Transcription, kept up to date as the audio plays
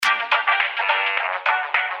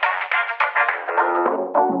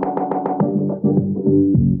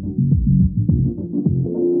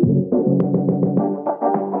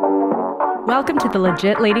Welcome to the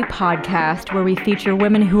Legit Lady Podcast, where we feature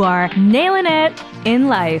women who are nailing it in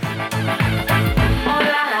life.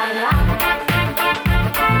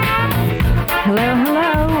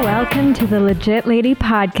 Hello. Welcome to the Legit Lady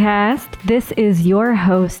Podcast. This is your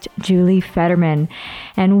host, Julie Fetterman.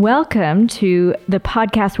 And welcome to the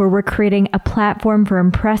podcast where we're creating a platform for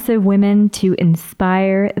impressive women to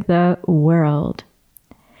inspire the world.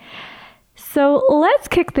 So let's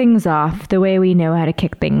kick things off the way we know how to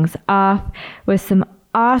kick things off, with some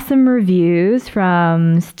awesome reviews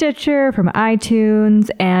from Stitcher, from iTunes.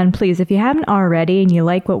 And please, if you haven't already and you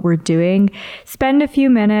like what we're doing, spend a few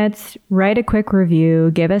minutes, write a quick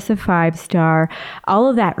review, give us a 5-star. All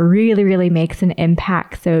of that really makes an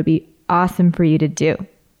impact. So it'd be awesome for you to do.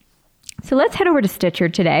 So let's head over to Stitcher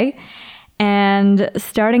today, and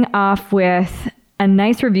starting off with a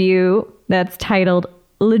nice review that's titled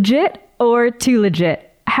Legit or Too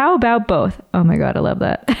Legit? How about both? Oh my God, I love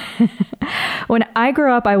that. When I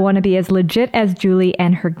grow up, I want to be as legit as Julie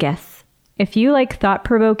and her guests. If you like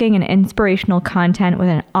thought-provoking and inspirational content with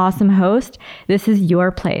an awesome host, this is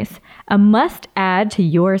your place. A must-add to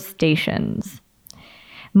your stations.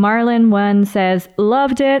 Marlon1 says,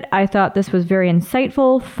 loved it. I thought this was very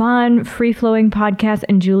insightful, fun, free-flowing podcast,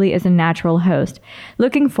 and Julie is a natural host.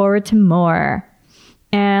 Looking forward to more.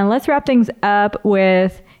 And let's wrap things up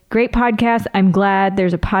with great podcast. I'm glad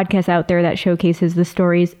there's a podcast out there that showcases the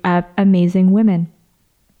stories of amazing women.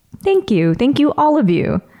 Thank you. Thank you, all of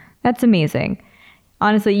you. That's amazing.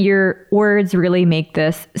 Honestly, your words really make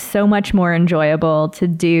this so much more enjoyable to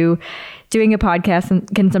do. Doing a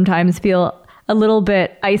podcast can sometimes feel a little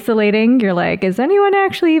bit isolating. You're like, is anyone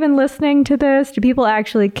actually even listening to this? Do people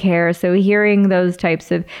actually care? So hearing those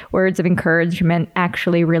types of words of encouragement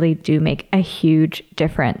actually really do make a huge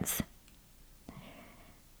difference.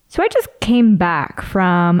 So I just came back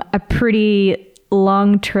from a pretty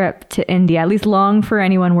long trip to India, at least long for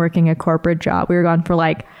anyone working a corporate job. We were gone for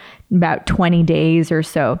like about 20 days or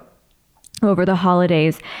so over the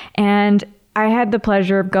holidays. And I had the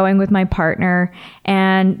pleasure of going with my partner,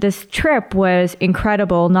 and this trip was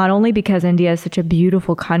incredible, not only because India is such a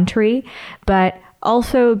beautiful country, but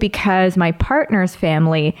also because my partner's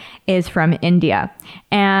family is from India.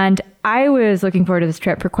 And I was looking forward to this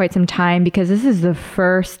trip for quite some time because this is the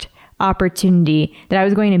first opportunity that I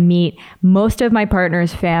was going to meet most of my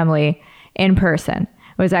partner's family in person.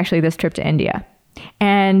 It was actually this trip to India.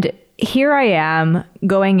 And here I am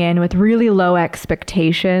going in with really low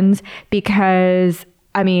expectations because,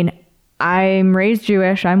 I'm raised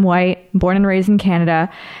Jewish, I'm white, born and raised in Canada,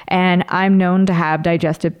 and I'm known to have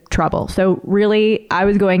digestive trouble. So really, I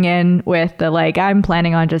was going in with I'm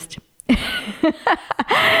planning on just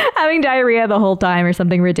having diarrhea the whole time or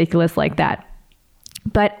something ridiculous like that.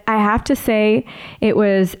 But I have to say, it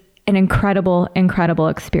was an incredible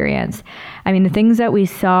experience. The things that we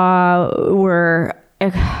saw were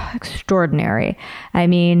extraordinary.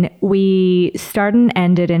 We started and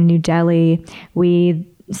ended in New Delhi. We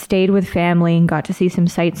stayed with family and got to see some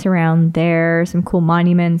sights around there, some cool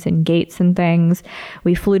monuments and gates and things.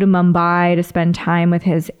 We flew to Mumbai to spend time with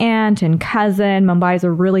his aunt and cousin. Mumbai is a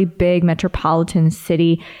really big metropolitan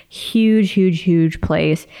city, huge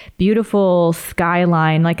place, beautiful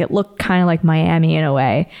skyline. It looked kind of like Miami in a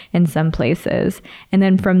way in some places. And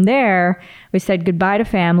then from there, we said goodbye to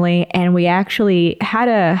family, and we actually had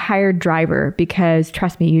a hired driver because,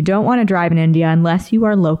 trust me, you don't want to drive in India unless you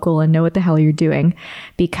are local and know what the hell you're doing,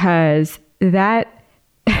 because that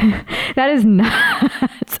is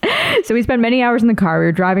nuts. So we spent many hours in the car. We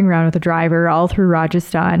were driving around with a driver all through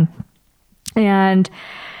Rajasthan. And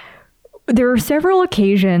there were several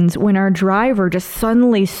occasions when our driver just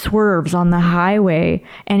suddenly swerves on the highway,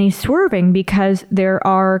 and he's swerving because there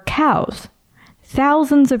are cows.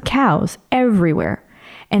 Thousands of cows everywhere.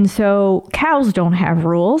 And so cows don't have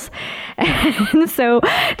rules. And so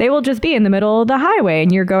they will just be in the middle of the highway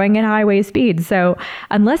and you're going at highway speed. So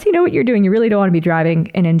unless you know what you're doing, you really don't want to be driving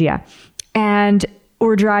in India. And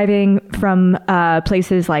we're driving from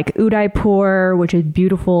places like Udaipur, which is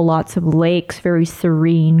beautiful, lots of lakes, very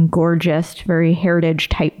serene, gorgeous, very heritage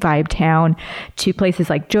type vibe town, to places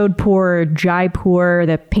like Jodhpur, Jaipur,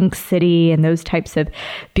 the Pink City, and those types of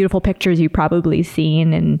beautiful pictures you've probably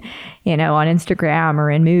seen on Instagram or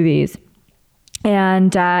in movies.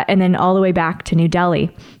 And then all the way back to New Delhi.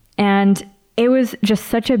 And it was just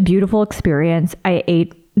such a beautiful experience. I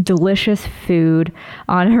ate delicious food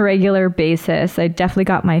on a regular basis. I definitely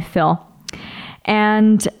got my fill.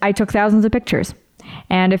 And I took thousands of pictures.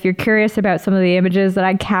 And if you're curious about some of the images that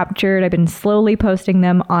I captured, I've been slowly posting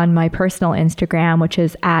them on my personal Instagram, which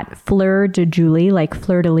is at Fleur de Julie, like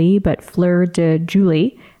Fleur de Lis, but Fleur de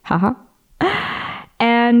Julie. Haha.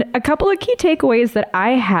 And a couple of key takeaways that I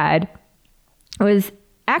had was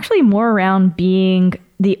actually more around being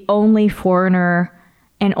the only foreigner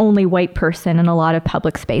and only white person in a lot of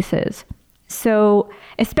public spaces. So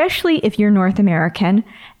especially if you're North American,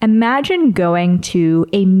 imagine going to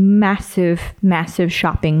a massive, massive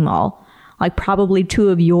shopping mall, like probably 2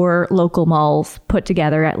 of your local malls put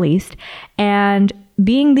together at least, and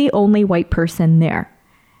being the only white person there.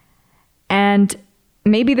 And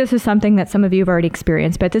maybe this is something that some of you have already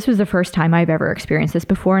experienced, but this was the first time I've ever experienced this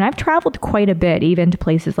before. And I've traveled quite a bit, even to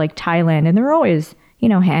places like Thailand, and there are always,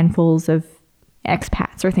 handfuls of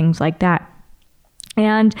expats or things like that.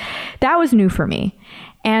 And that was new for me.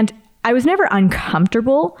 And I was never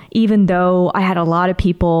uncomfortable, even though I had a lot of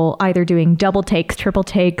people either doing double takes, triple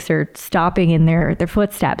takes, or stopping in their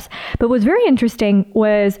footsteps. But what's very interesting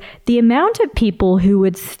was the amount of people who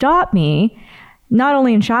would stop me, not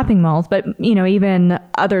only in shopping malls, but, even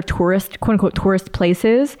other tourist, quote unquote, tourist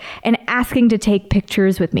places, and asking to take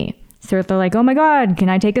pictures with me. So they're like, oh my God, can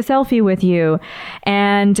I take a selfie with you?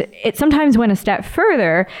 And it sometimes went a step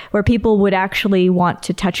further where people would actually want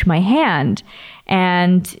to touch my hand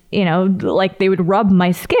and, like they would rub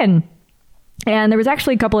my skin. And there was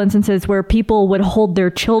actually a couple instances where people would hold their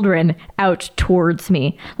children out towards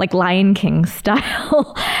me, like Lion King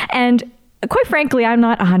style. And quite frankly, I'm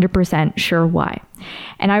not 100% sure why.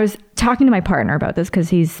 And I was talking to my partner about this because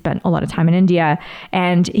he's spent a lot of time in India,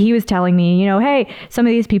 and he was telling me, hey, some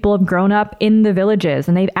of these people have grown up in the villages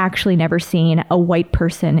and they've actually never seen a white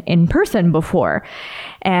person in person before.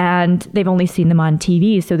 And they've only seen them on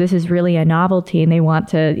TV. So this is really a novelty and they want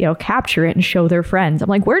to, capture it and show their friends. I'm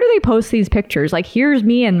like, where do they post these pictures? Like, here's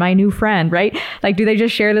me and my new friend, right? Like, do they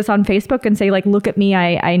just share this on Facebook and say, like, look at me,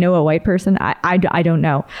 I know a white person? I don't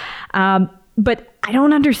know. But I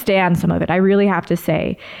don't understand some of it. I really have to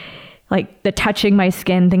say, like the touching my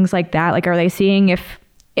skin, things like that. Like, are they seeing if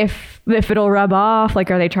it'll rub off?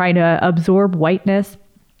 Like, are they trying to absorb whiteness?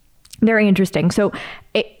 Very interesting. So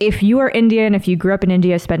if you are Indian, if you grew up in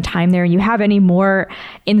India, spent time there, and you have any more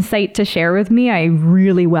insight to share with me, I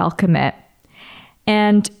really welcome it.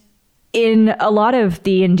 And in a lot of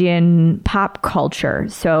the Indian pop culture,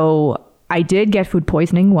 so I did get food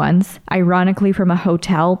poisoning once, ironically from a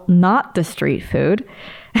hotel, not the street food.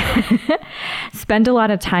 Spend a lot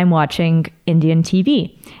of time watching Indian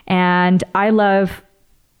TV. And I love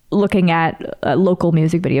looking at local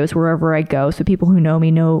music videos wherever I go. So people who know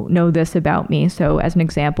me know this about me. So as an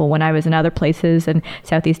example, when I was in other places in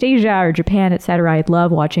Southeast Asia or Japan, etc., I'd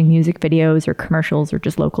love watching music videos or commercials or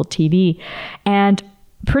just local TV. And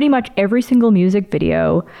pretty much every single music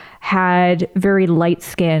video had very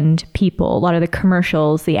light-skinned people. A lot of the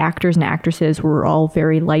commercials, the actors and actresses were all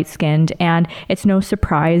very light-skinned. And it's no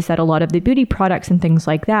surprise that a lot of the beauty products and things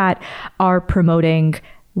like that are promoting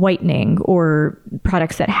whitening or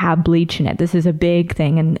products that have bleach in it. This is a big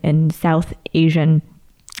thing in Southeast Asian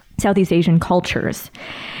cultures.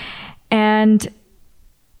 And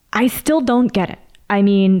I still don't get it. I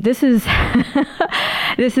mean, this is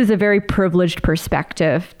this is a very privileged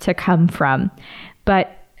perspective to come from.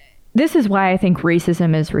 But this is why I think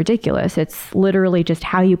racism is ridiculous. It's literally just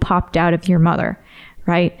how you popped out of your mother,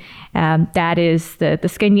 right? That is the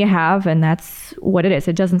skin you have, and that's what it is.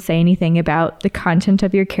 It doesn't say anything about the content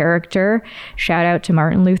of your character. Shout out to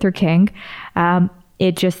Martin Luther King.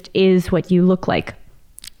 It just is what you look like.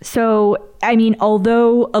 So, I mean,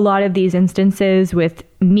 although a lot of these instances with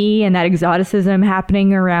me and that exoticism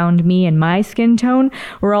happening around me and my skin tone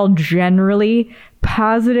were all generally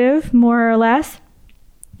positive, more or less.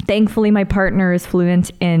 Thankfully, my partner is fluent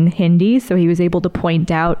in Hindi, so he was able to point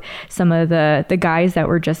out some of the guys that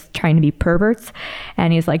were just trying to be perverts.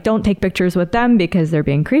 And he's like, don't take pictures with them because they're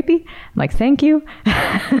being creepy. I'm like, thank you.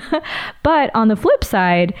 But on the flip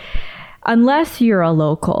side, unless you're a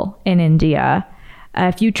local in India,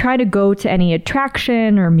 if you try to go to any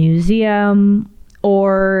attraction or museum,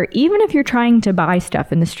 or even if you're trying to buy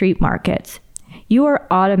stuff in the street markets, you are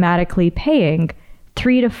automatically paying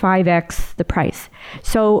 3 to 5x the price.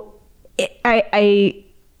 So I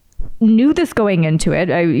knew this going into it.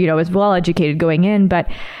 I was well educated going in, but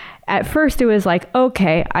at first it was like,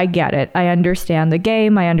 okay, I get it. I understand the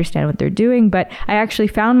game. I understand what they're doing. But I actually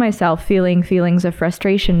found myself feeling feelings of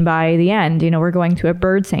frustration by the end. We're going to a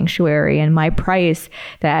bird sanctuary and my price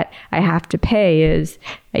that I have to pay is,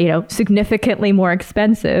 significantly more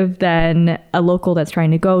expensive than a local that's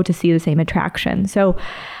trying to go to see the same attraction. So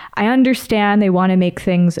I understand they want to make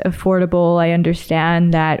things affordable. I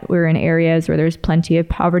understand that we're in areas where there's plenty of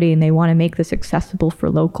poverty and they want to make this accessible for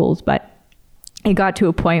locals. But it got to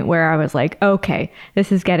a point where I was like, okay,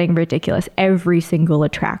 this is getting ridiculous. Every single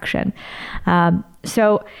attraction.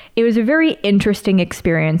 So it was a very interesting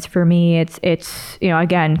experience for me. It's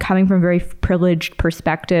again, coming from a very privileged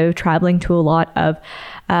perspective, traveling to a lot of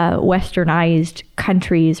westernized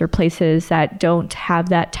countries or places that don't have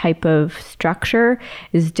that type of structure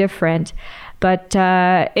is different. But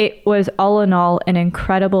it was all in all an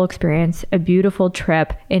incredible experience, a beautiful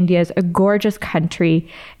trip. India's a gorgeous country,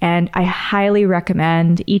 and I highly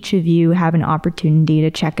recommend each of you have an opportunity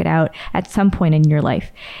to check it out at some point in your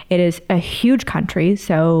life. It is a huge country,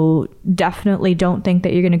 so definitely don't think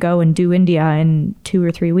that you're going to go and do India in 2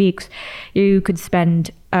 or 3 weeks. You could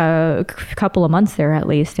spend a couple of months there at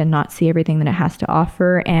least and not see everything that it has to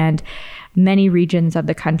offer. And many regions of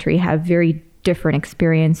the country have very different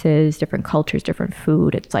experiences, different cultures, different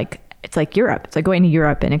food. It's like Europe. It's like going to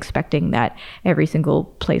Europe and expecting that every single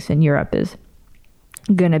place in Europe is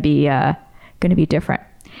gonna be different.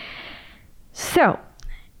 So,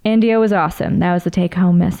 India was awesome. That was the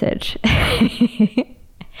take-home message.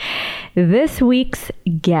 This week's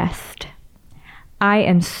guest. I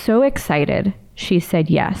am so excited she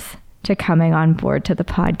said yes to coming on board to the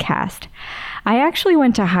podcast. I actually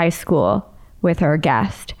went to high school with our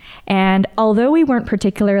guest. And although we weren't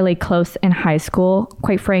particularly close in high school,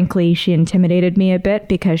 quite frankly, she intimidated me a bit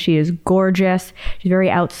because she is gorgeous. She's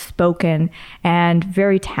very outspoken and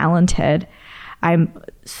very talented. I'm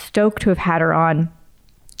stoked to have had her on.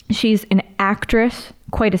 She's an actress,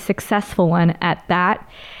 quite a successful one at that,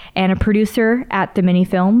 and a producer at the Mini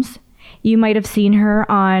Films. You might have seen her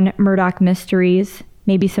on Murdoch Mysteries,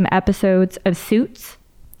 maybe some episodes of Suits.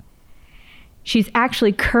 She's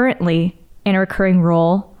actually currently in a recurring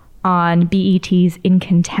role on BET's In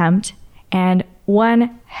Contempt, and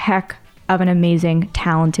one heck of an amazing,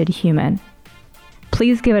 talented human.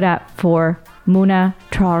 Please give it up for Muna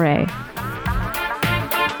Traore.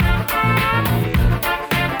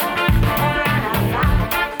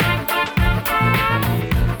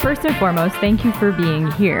 First and foremost, thank you for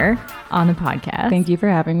being here on the podcast. Thank you for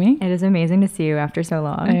having me. It is amazing to see you after so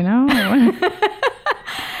long. I know.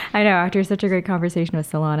 I know, after such a great conversation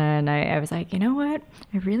with Solana, and I was like, you know what?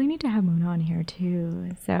 I really need to have Muna on here too.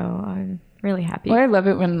 So I'm really happy. Well, I love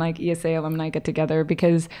it when like ESA alumni get together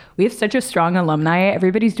because we have such a strong alumni.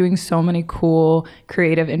 Everybody's doing so many cool,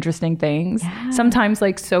 creative, interesting things. Yeah. Sometimes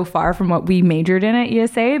like so far from what we majored in at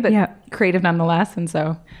ESA, but creative nonetheless. And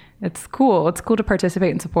so it's cool. It's cool to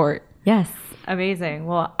participate and support. Yes. Amazing.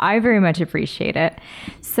 Well, I very much appreciate it.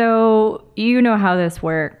 So you know how this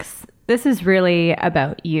works. This is really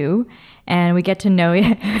about you, and we get to know you.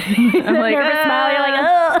 I'm like, nervous smile. You're like,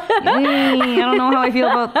 oh, I don't know how I feel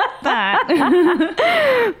about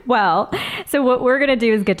that. Well, so what we're going to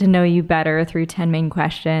do is get to know you better through 10 main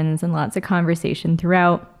questions and lots of conversation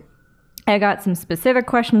throughout. I got some specific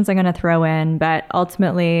questions I'm going to throw in, but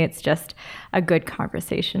ultimately it's just a good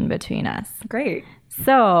conversation between us. Great.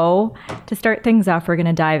 So to start things off, we're going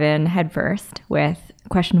to dive in head first with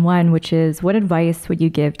question 1, which is, what advice would you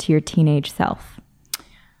give to your teenage self?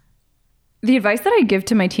 The advice that I give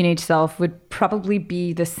to my teenage self would probably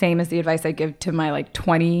be the same as the advice I give to my like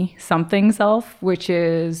 20-something self, which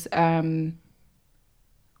is to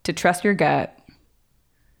trust your gut,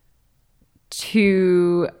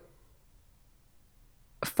 to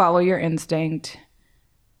follow your instinct,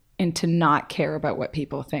 and to not care about what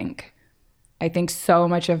people think. I think so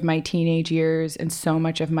much of my teenage years and so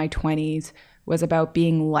much of my 20s was about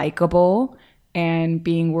being likable and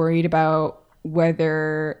being worried about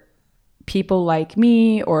whether people like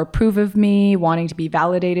me or approve of me, wanting to be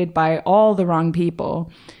validated by all the wrong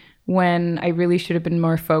people, when I really should have been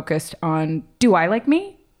more focused on, do I like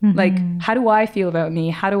me? Mm-hmm. Like, how do I feel about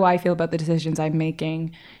me? How do I feel about the decisions I'm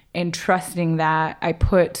making? And trusting that I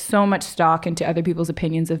put so much stock into other people's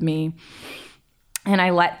opinions of me. And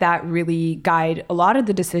I let that really guide a lot of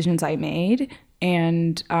the decisions I made.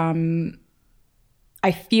 And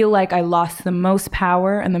I feel like I lost the most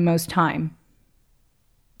power and the most time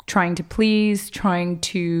trying to please, trying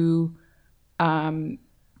to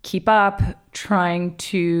keep up, trying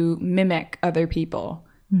to mimic other people,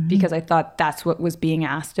 because I thought that's what was being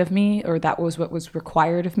asked of me, or that was what was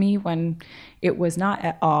required of me, when it was not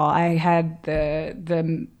at all. I had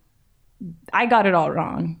I got it all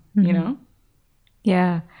wrong, you know?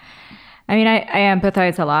 Yeah. I mean, I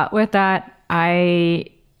empathize a lot with that. I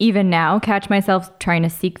even now catch myself trying to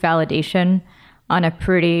seek validation on a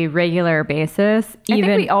pretty regular basis. I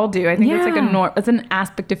think we all do. I think it's like it's an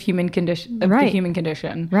aspect of human condition, the human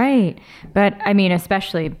condition. Right. But I mean,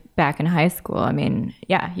 especially back in high school, I mean,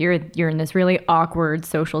 yeah, you're in this really awkward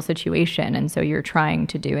social situation. And so you're trying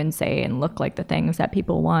to do and say and look like the things that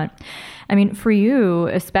people want. I mean, for you,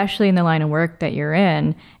 especially in the line of work that you're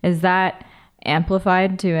in, is that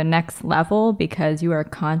amplified to a next level because you are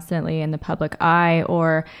constantly in the public eye,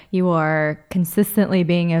 or you are consistently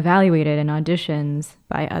being evaluated in auditions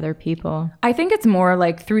by other people? I think it's more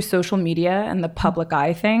like through social media and the public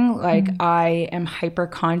eye thing. Like I am hyper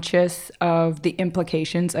conscious of the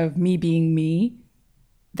implications of me being me,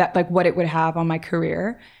 that like what it would have on my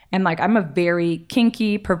career. And like I'm a very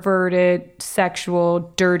kinky, perverted,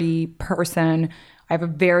 sexual, dirty person. I have a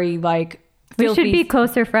very like we should be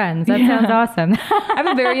closer friends. That sounds awesome. I have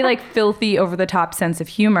a very like filthy, over the top sense of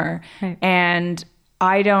humor. Right. And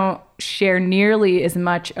I don't share nearly as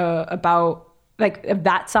much about like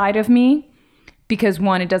that side of me because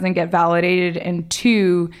one, it doesn't get validated. And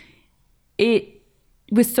two,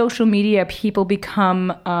 with social media, people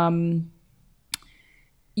become,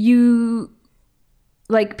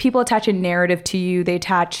 people attach a narrative to you. They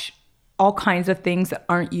attach all kinds of things that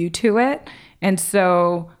aren't you to it. And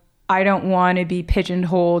so I don't want to be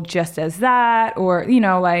pigeonholed just as that, or, you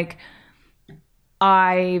know, like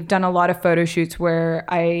I've done a lot of photo shoots where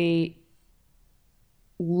I'm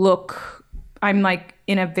like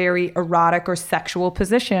in a very erotic or sexual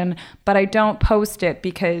position, but I don't post it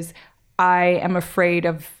because I am afraid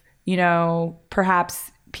of, you know,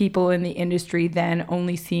 perhaps people in the industry then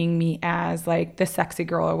only seeing me as like the sexy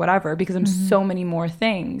girl or whatever, because I'm so many more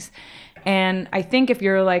things. And I think if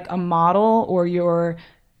you're like a model or you're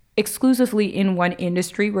exclusively in one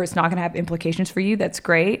industry where it's not going to have implications for you, that's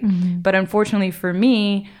great. But unfortunately for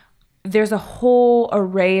me, there's a whole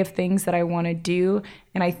array of things that I want to do.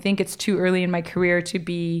 And I think it's too early in my career to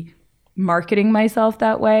be marketing myself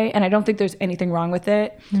that way. And I don't think there's anything wrong with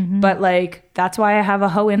it. But like, that's why I have a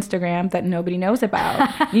hoe Instagram that nobody knows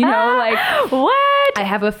about. You know, like what? I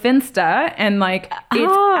have a Finsta, and like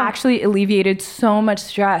it's actually alleviated so much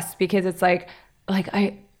stress because it's like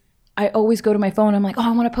I always go to my phone. I'm like, oh,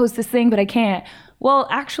 I want to post this thing, but I can't. Well,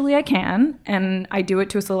 actually I can. And I do it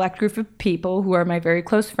to a select group of people who are my very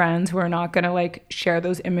close friends, who are not going to like share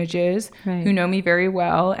those images, who know me very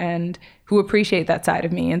well and who appreciate that side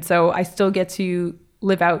of me. And so I still get to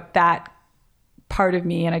live out that part of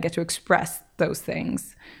me, and I get to express those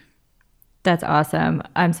things. That's awesome.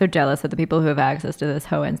 I'm so jealous of the people who have access to this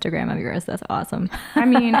hoe Instagram of yours. That's awesome. I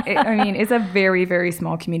mean, it's a very, very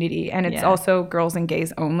small community, and it's also girls and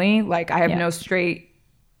gays only. Like I have no straight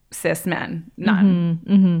cis men,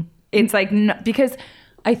 none. It's like, because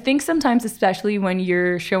I think sometimes, especially when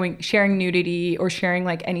you're sharing nudity or sharing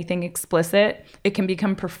like anything explicit, it can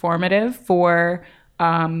become performative for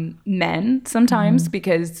men sometimes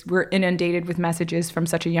because we're inundated with messages from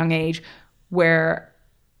such a young age where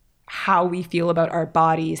how we feel about our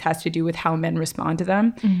bodies has to do with how men respond to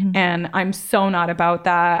them. And I'm so not about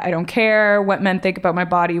that. I don't care what men think about my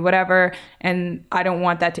body, whatever. And I don't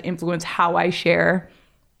want that to influence how I share.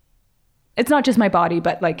 It's not just my body,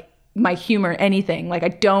 but like my humor, anything. Like I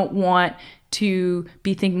don't want to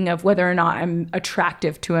be thinking of whether or not I'm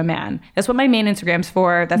attractive to a man. That's what my main Instagram's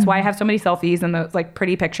for. That's why I have so many selfies and those like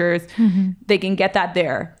pretty pictures. They can get that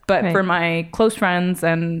there. But for my close friends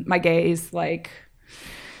and my gays, like,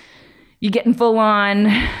 you getting full on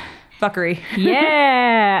fuckery.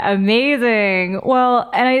 Yeah, amazing.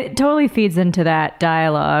 Well, and it totally feeds into that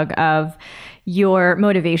dialogue of your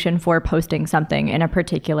motivation for posting something in a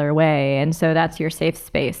particular way. And so that's your safe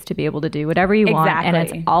space to be able to do whatever you want. And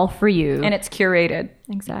it's all for you. And it's curated.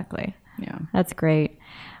 Exactly. Yeah. That's great.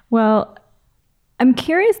 Well, I'm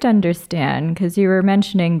curious to understand, because you were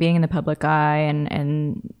mentioning being in the public eye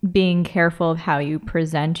and being careful of how you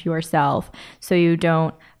present yourself so you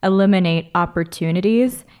don't eliminate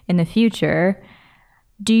opportunities in the future.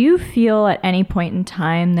 Do you feel at any point in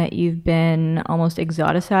time that you've been almost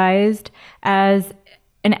exoticized as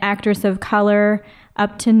an actress of color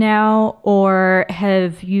up to now, or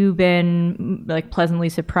have you been like pleasantly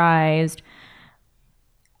surprised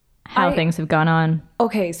how things have gone on?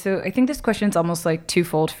 Okay, so I think this question is almost like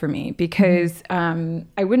twofold for me because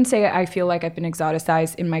I wouldn't say I feel like I've been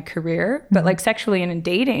exoticized in my career, but like sexually and in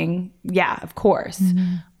dating, yeah, of course.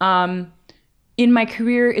 In my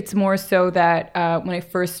career, it's more so that when I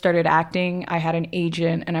first started acting, I had an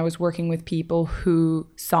agent and I was working with people who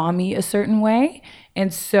saw me a certain way.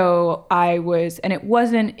 And so and it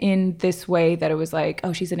wasn't in this way that it was like,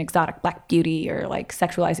 oh, she's an exotic black beauty or like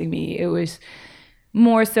sexualizing me. It was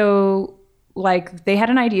more so like they had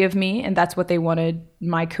an idea of me and that's what they wanted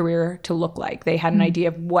my career to look like. They had an idea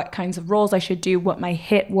of what kinds of roles I should do, what my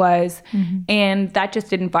hit was. And that just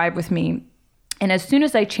didn't vibe with me. And as soon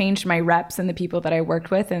as I changed my reps and the people that I worked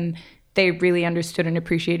with, and they really understood and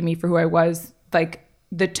appreciated me for who I was, like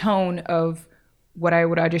the tone of what I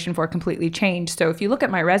would audition for completely changed. So if you look at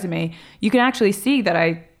my resume, you can actually see that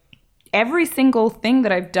I every single thing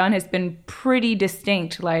that I've done has been pretty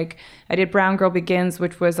distinct. Like I did Brown Girl Begins,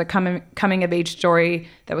 which was a coming of age story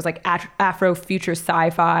that was like Afro future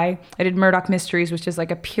sci-fi. I did Murdoch Mysteries, which is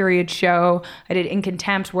like a period show. I did In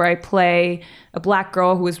Contempt, where I play a Black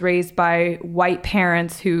girl who was raised by white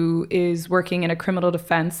parents who is working in a criminal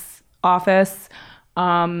defense office.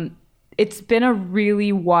 It's been a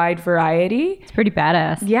really wide variety. It's pretty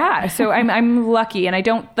badass. Yeah. So I'm lucky, and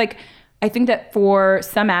I think that for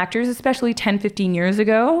some actors, especially 10, 15 years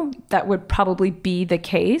ago, that would probably be the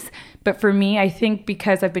case. But for me, I think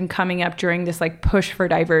because I've been coming up during this like push for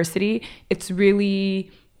diversity, it's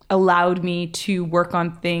really allowed me to work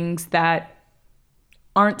on things that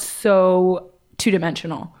aren't so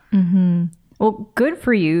two-dimensional. Mm-hmm. Well, good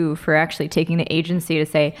for you for actually taking the agency to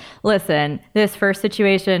say, listen, this first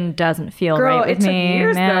situation doesn't feel right with me. It took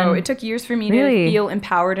years, man. though. It took years for me to feel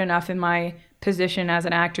empowered enough in my position as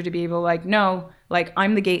an actor to be able to like, no, like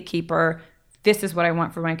I'm the gatekeeper. This is what I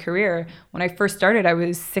want for my career. When I first started, I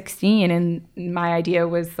was 16 and my idea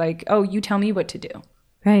was like, oh, you tell me what to do.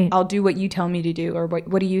 Right. I'll do what you tell me to do. Or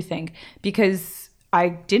what do you think? Because I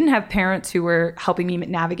didn't have parents who were helping me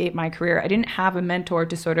navigate my career. I didn't have a mentor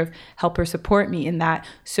to sort of help or support me in that.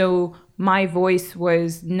 So my voice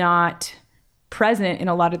was not present in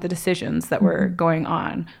a lot of the decisions that were going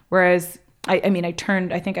on. Whereas I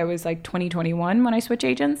think I was like 2021 when I switched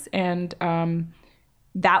agents. And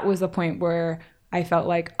that was the point where I felt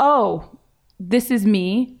like, oh, this is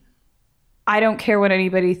me. I don't care what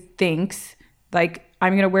anybody thinks. Like,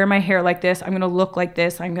 I'm going to wear my hair like this. I'm going to look like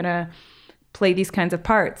this. I'm going to play these kinds of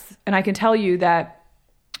parts. And I can tell you that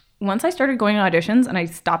once I started going on auditions and I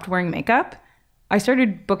stopped wearing makeup, I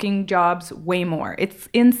started booking jobs way more. It's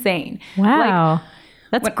insane. Wow.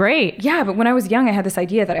 That's great. Yeah, but when I was young, I had this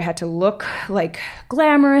idea that I had to look like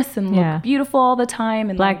glamorous and look beautiful all the time.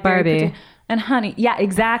 And Black like Barbie. And honey. Yeah,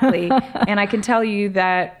 exactly. And I can tell you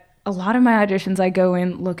that a lot of my auditions, I go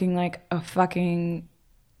in looking like a fucking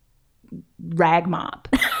rag mop.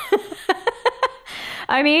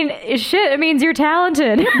 I mean, shit, it means you're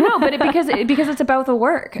talented. No, but because it's about the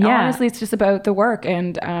work. Yeah. Honestly, it's just about the work.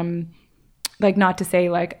 And like, not to say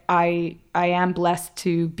like I am blessed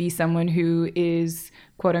to be someone who is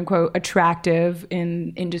quote unquote attractive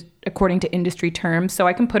according to industry terms. So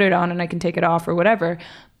I can put it on and I can take it off or whatever.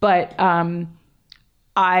 But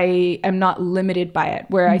I am not limited by it,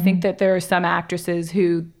 where I think that there are some actresses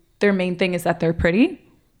who their main thing is that they're pretty.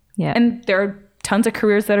 Yeah. And there are tons of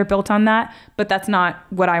careers that are built on that, but that's not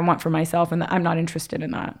what I want for myself, and I'm not interested in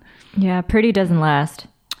that. Yeah, pretty doesn't last.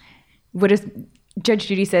 What is Judge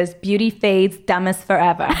Judy says, beauty fades, dumb is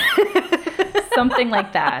forever. Something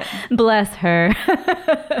like that. Bless her.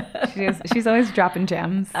 She's always dropping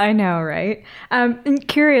gems. I know, right? I'm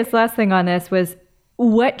curious, last thing on this was,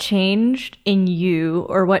 what changed in you,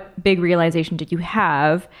 or what big realization did you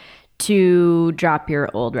have to drop your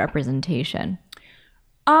old representation?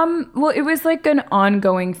 Well, it was like an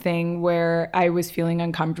ongoing thing where I was feeling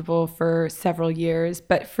uncomfortable for several years.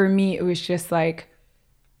 But for me, it was just like,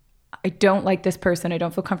 I don't like this person. I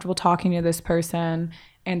don't feel comfortable talking to this person.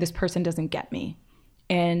 And this person doesn't get me.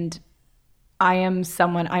 And I'm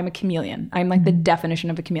a chameleon. I'm like the definition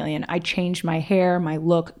of a chameleon. I change my hair, my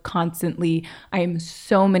look constantly. I am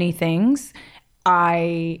so many things.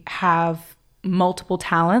 I have multiple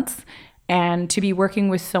talents. And to be working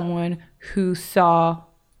with someone who saw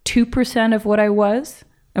 2% of what I was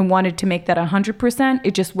and wanted to make that 100%,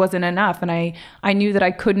 it just wasn't enough. And I knew that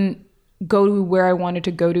I couldn't go to where I wanted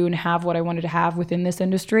to go to and have what I wanted to have within this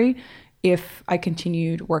industry if I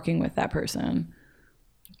continued working with that person.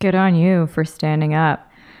 Good on you for standing up.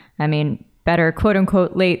 I mean, better quote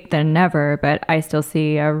unquote late than never, but I still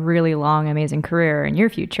see a really long, amazing career in your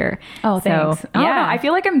future. Oh, thanks. So, yeah. No, I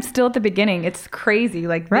feel like I'm still at the beginning. It's crazy.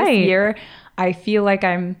 Like this year, I feel like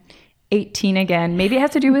I'm 18 again. Maybe it has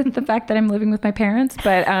to do with the fact that I'm living with my parents,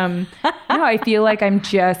 but no, I feel like I'm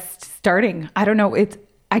just starting. I don't know.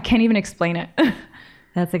 I can't even explain it.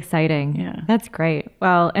 That's exciting. Yeah. That's great.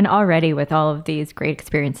 Well, and already with all of these great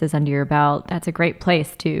experiences under your belt, that's a great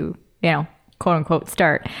place to, quote unquote,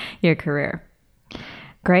 start your career.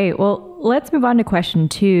 Great. Well, let's move on to question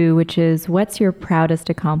 2, which is, what's your proudest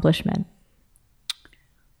accomplishment?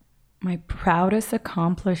 My proudest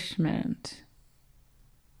accomplishment.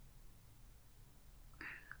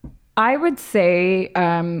 I would say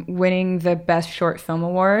winning the Best Short Film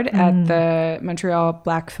Award at the Montreal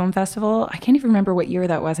Black Film Festival. I can't even remember what year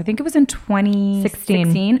that was. I think it was in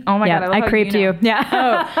 2016. Oh my God. I creeped you.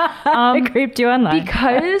 Yeah. I creeped you online.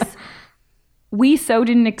 Because we so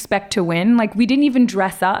didn't expect to win. Like, we didn't even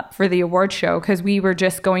dress up for the award show because we were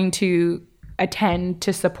just going to attend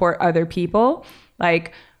to support other people.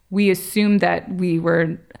 Like, we assumed that we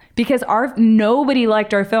were, because nobody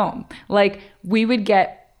liked our film. Like, we would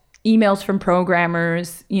get emails from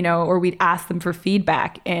programmers, you know, or we'd ask them for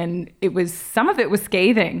feedback, and some of it was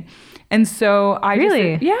scathing. And so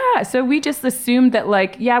so we just assumed that,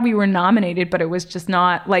 like, yeah, we were nominated, but it was just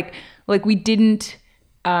not like we didn't,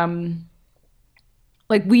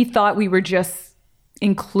 like, we thought we were just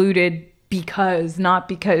included not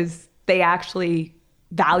because they actually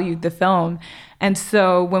valued the film. And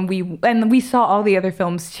so when we saw all the other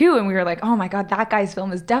films too, and we were like, oh my God, that guy's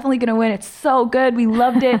film is definitely going to win. It's so good. We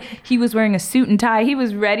loved it. He was wearing a suit and tie. He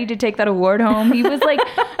was ready to take that award home. He was like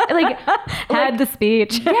had the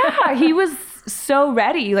speech. Yeah, he was so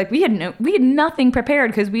ready. Like, we had nothing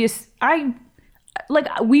prepared, because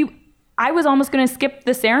I was almost going to skip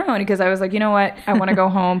the ceremony because I was like, you know what? I want to go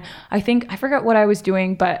home. I forgot what I was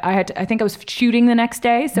doing, but I think I was shooting the next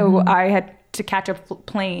day. So I had to catch a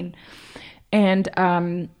plane. And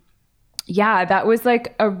that was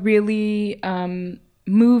like a really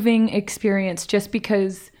moving experience, just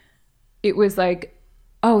because it was like,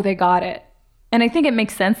 oh, they got it. And I think it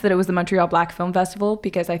makes sense that it was the Montreal Black Film Festival,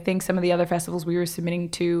 because I think some of the other festivals we were submitting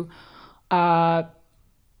to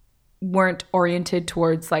weren't oriented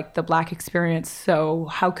towards like the Black experience. So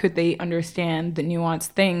how could they understand the nuanced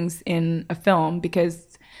things in a film?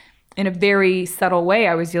 Because in a very subtle way,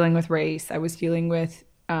 I was dealing with race. I was dealing with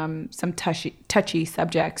some touchy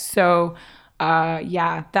subjects. So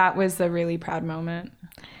that was a really proud moment.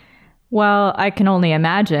 Well, I can only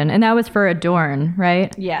imagine. And that was for Adorn,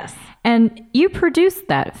 right? Yes. And you produced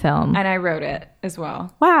that film. And I wrote it as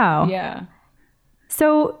well. Wow. Yeah.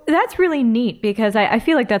 So that's really neat, because I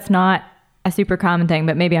feel like that's not a super common thing,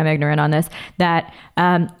 but maybe I'm ignorant on this, that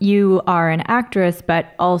you are an actress,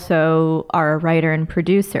 but also are a writer and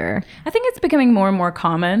producer. I think it's becoming more and more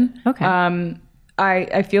common. Okay.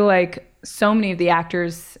 I feel like so many of the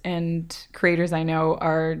actors and creators I know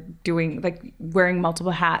are wearing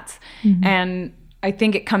multiple hats. Mm-hmm. And I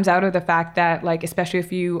think it comes out of the fact that, like, especially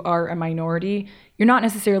if you are a minority, you're not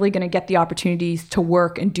necessarily going to get the opportunities to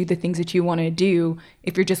work and do the things that you want to do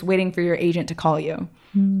if you're just waiting for your agent to call you.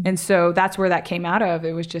 Mm. And so that's where that came out of.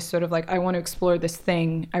 It was just sort of like, I want to explore this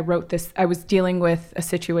thing. I wrote this. I was dealing with a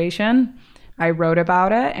situation. I wrote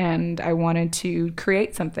about it, and I wanted to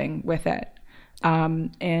create something with it. My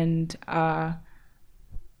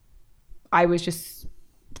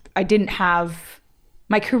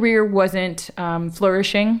career wasn't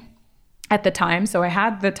flourishing at the time. So I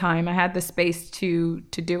had the space to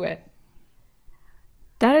do it.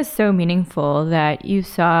 That is so meaningful that you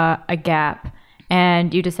saw a gap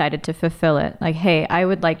and you decided to fulfill it. Like, hey, I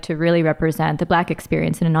would like to really represent the Black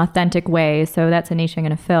experience in an authentic way. So that's a niche I'm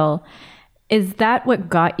going to fill. Is that what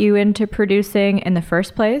got you into producing in the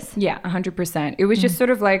first place? Yeah, 100%. It was just sort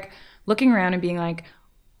of like looking around and being like,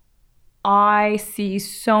 I see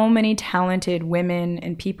so many talented women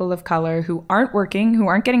and people of color who aren't working, who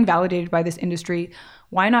aren't getting validated by this industry.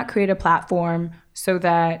 Why not create a platform so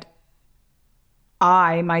that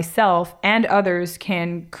I, myself, and others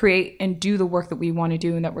can create and do the work that we want to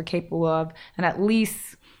do and that we're capable of, and at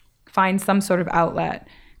least find some sort of outlet?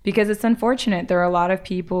 Because it's unfortunate. There are a lot of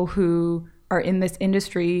people who are in this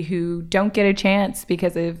industry who don't get a chance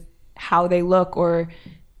because of how they look, or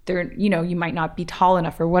they're, you might not be tall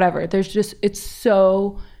enough or whatever. There's just, it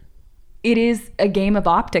is a game of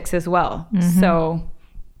optics as well. Mm-hmm. So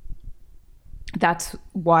that's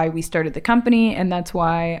why we started the company, and that's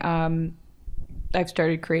why I've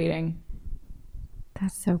started creating.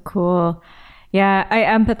 That's so cool. Yeah, I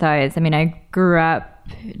empathize. I mean, I grew up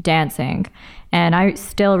dancing, and I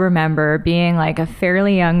still remember being like a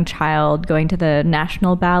fairly young child going to the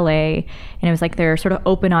National Ballet, and it was like their sort of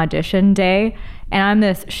open audition day. And I'm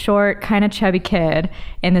this short, kind of chubby kid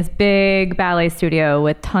in this big ballet studio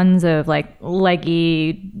with tons of like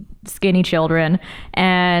leggy, skinny children.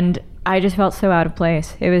 And I just felt so out of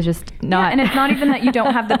place. It was just not. Yeah, and it's not even that you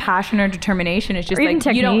don't have the passion or determination. It's just like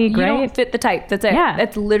technique, you don't fit the type. That's it. Yeah.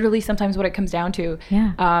 That's literally sometimes what it comes down to.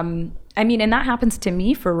 Yeah. I mean, and that happens to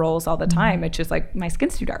me for roles all the time. Mm-hmm. It's just like my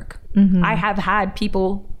skin's too dark. Mm-hmm. I have had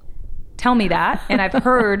people tell me that, and I've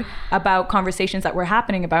heard about conversations that were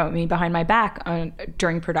happening about me behind my back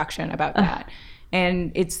during production about that.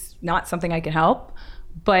 And it's not something I can help,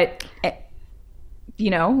 but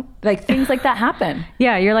like things like that happen.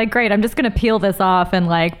 Yeah, you're like, great, I'm just gonna peel this off and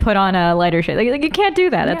like put on a lighter shade. Like you can't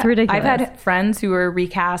do that. That's ridiculous. I've had friends who were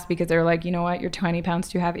recast because they're like, you know what, you're 20 pounds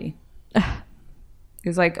too heavy. It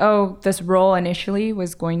was like, oh, this role initially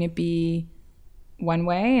was going to be one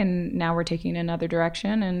way, and now we're taking another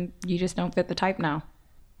direction, and you just don't fit the type now.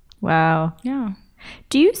 Wow. Yeah.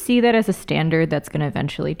 Do you see that as a standard that's going to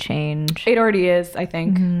eventually change? It already is, I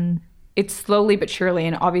think. It's slowly but surely,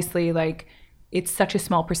 and obviously, like, it's such a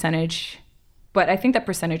small percentage, but I think that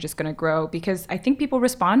percentage is going to grow because I think people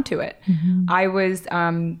respond to it. I was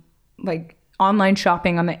like online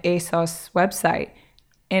shopping on the ASOS website,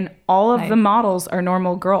 and all of the models are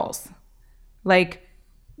normal girls. Like,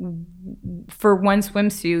 for one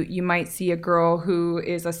swimsuit, you might see a girl who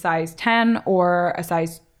is a size 10 or a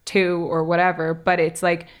size 2 or whatever, but it's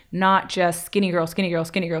like not just skinny girl, skinny girl,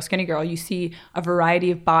 skinny girl, skinny girl. You see a variety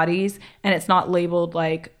of bodies, and it's not labeled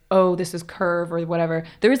like, oh, this is curve or whatever.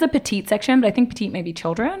 There is a petite section, but I think petite may be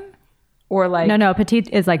children or like... No, petite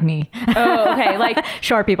is like me. Oh, okay. Like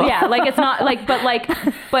short people. Yeah, like it's not like, but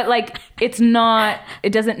like it's not,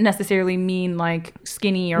 it doesn't necessarily mean like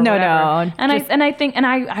skinny or whatever. No. And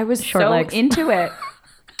I was so legs. into it.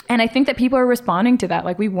 And I think that people are responding to that.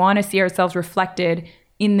 Like, we want to see ourselves reflected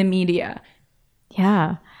in the media.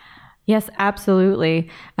 Yeah. Yes, absolutely.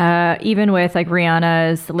 Even with like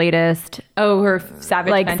Rihanna's latest, her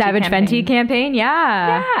Savage Fenty campaign.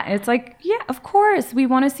 Yeah. Yeah. It's like, yeah, of course. We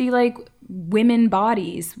want to see like women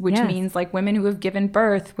bodies, which Yes. means like women who have given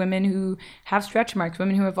birth, women who have stretch marks,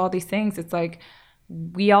 women who have all these things. It's like,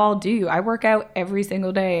 we all do. I work out every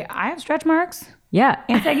single day. I have stretch marks. Yeah.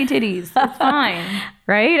 And saggy titties. It's fine.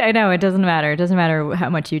 Right? I know. It doesn't matter. It doesn't matter how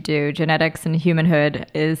much you do. Genetics and humanhood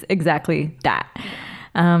is exactly that.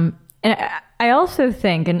 And I also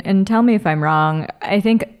think, and tell me if I'm wrong, I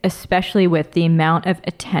think especially with the amount of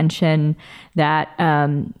attention that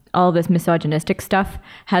all this misogynistic stuff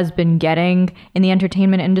has been getting in the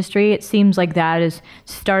entertainment industry, it seems like that is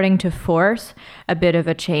starting to force a bit of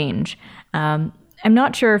a change. I'm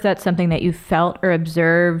not sure if that's something that you felt or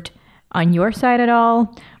observed on your side at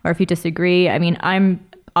all, or if you disagree. I mean, I'm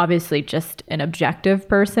obviously just an objective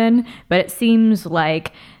person, but it seems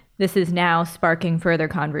like this is now sparking further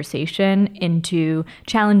conversation into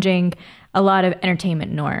challenging a lot of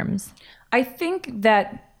entertainment norms. I think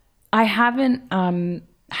that I haven't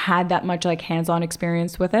had that much like hands-on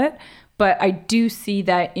experience with it, but I do see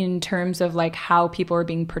that in terms of like how people are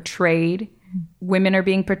being portrayed, women are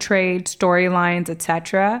being portrayed, storylines,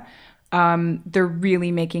 etc. They're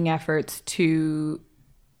really making efforts to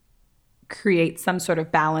create some sort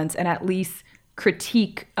of balance and at least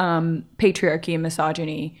critique patriarchy and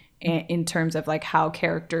misogyny in terms of like how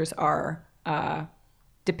characters are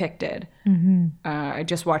depicted. I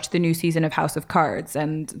just watched the new season of House of Cards,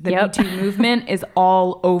 and the Me Too movement is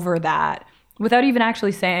all over that without even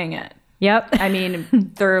actually saying it. Yep. I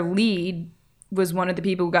mean, their lead was one of the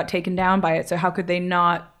people who got taken down by it, so how could they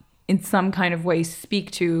not in some kind of way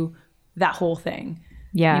speak to that whole thing?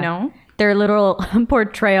 Yeah. You know? Their literal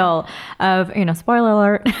portrayal of, spoiler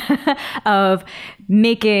alert, of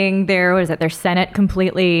making their Senate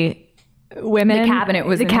completely women. The cabinet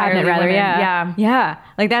was the cabinet rather, women. yeah. Yeah.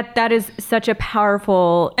 Like that is such a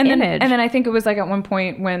powerful image. And then I think it was like at one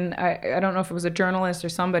point when I don't know if it was a journalist or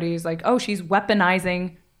somebody who's like, oh, she's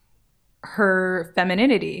weaponizing her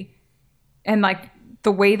femininity. And like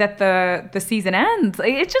the way that the season ends,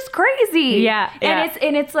 it's just crazy. Yeah.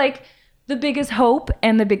 And it's like the biggest hope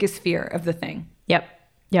and the biggest fear of the thing.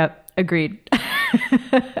 Yep. Agreed.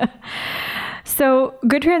 So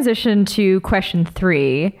good transition to question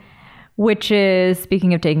 3, which is,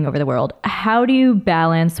 speaking of taking over the world, how do you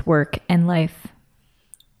balance work and life?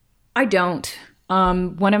 I don't.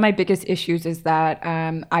 One of my biggest issues is that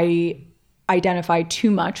I identify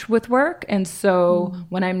too much with work. And so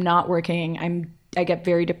when I'm not working, I get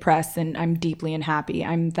very depressed and I'm deeply unhappy.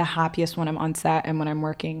 I'm the happiest when I'm on set and when I'm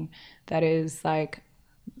working. That is like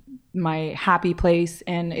my happy place.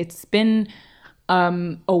 And it's been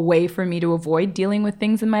a way for me to avoid dealing with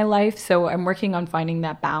things in my life. So I'm working on finding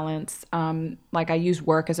that balance. Like I use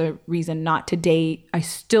work as a reason not to date. I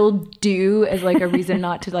still do as like a reason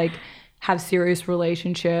not to like have serious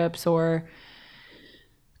relationships or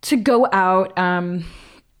to go out.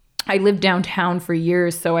 I lived downtown for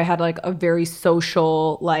years, so I had like a very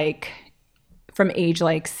social, like from age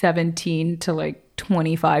like 17 to like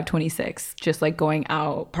 25, 26, just like going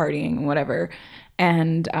out, partying and whatever.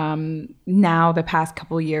 And now the past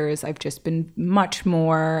couple of years, I've just been much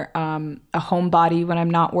more a homebody when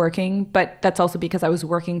I'm not working. But that's also because I was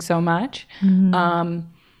working so much. Mm-hmm.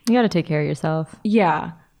 You got to take care of yourself.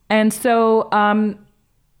 Yeah. And so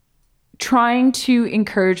trying to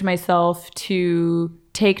encourage myself to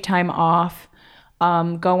take time off,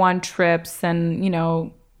 go on trips.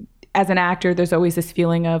 And, as an actor, there's always this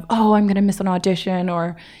feeling of, oh, I'm going to miss an audition,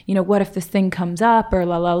 or, what if this thing comes up, or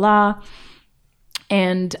la, la, la.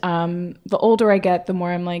 And the older I get, the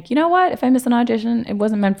more I'm like, you know what? If I miss an audition, it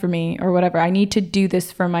wasn't meant for me or whatever. I need to do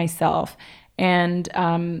this for myself. And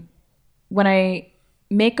when I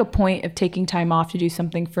make a point of taking time off to do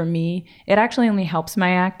something for me, it actually only helps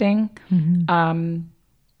my acting.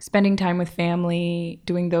 Spending time with family,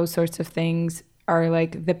 doing those sorts of things are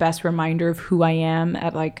like the best reminder of who I am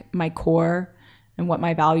at like my core and what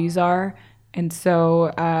my values are. And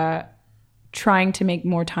so trying to make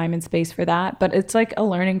more time and space for that. But it's like a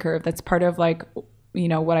learning curve. That's part of like, you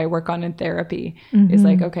know, what I work on in therapy is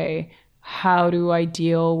like, okay, how do I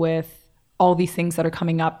deal with all these things that are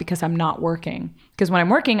coming up because I'm not working? Because when I'm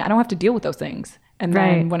working, I don't have to deal with those things. And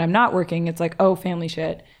then when I'm not working, it's like, oh, family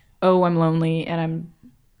shit. Oh, I'm lonely and I'm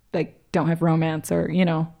like, don't have romance, or, you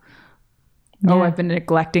know, oh, I've been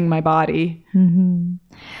neglecting my body.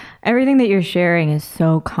 Everything that you're sharing is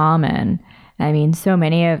so common. I mean, so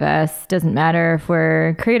many of us, doesn't matter if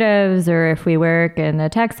we're creatives or if we work in the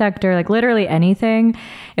tech sector, like literally anything,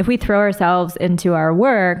 if we throw ourselves into our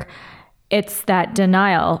work, it's that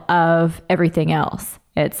denial of everything else.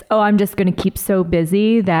 It's, oh, I'm just going to keep so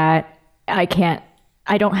busy that I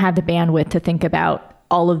don't have the bandwidth to think about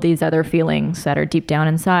all of these other feelings that are deep down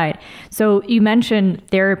inside. So you mentioned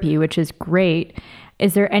therapy, which is great.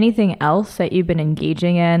 Is there anything else that you've been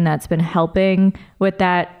engaging in that's been helping with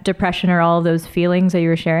that depression or all of those feelings that you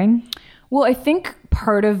were sharing? Well, I think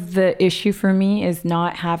part of the issue for me is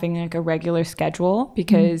not having like a regular schedule,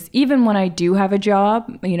 because even when I do have a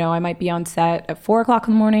job, you know, I might be on set at 4 o'clock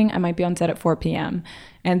in the morning, I might be on set at 4 p.m.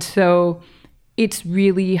 And so it's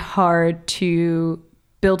really hard to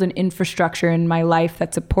build an infrastructure in my life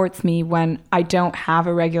that supports me when I don't have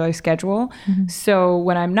a regular schedule. So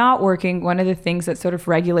when I'm not working, one of the things that sort of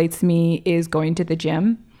regulates me is going to the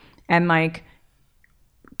gym and like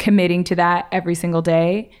committing to that every single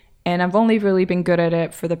day. And I've only really been good at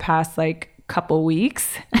it for the past like couple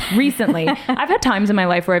weeks recently. I've had times in my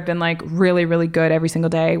life where I've been like really, really good every single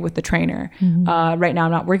day with the trainer. Right now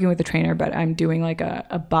I'm not working with the trainer, but I'm doing like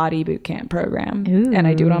a body boot camp program. And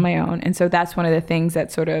I do it on my own. And so that's one of the things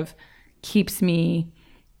that sort of keeps me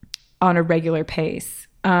on a regular pace.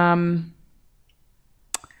 I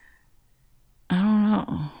don't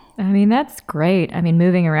know. I mean, that's great. I mean,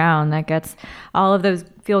 moving around, that gets all of those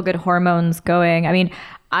feel-good hormones going. I mean,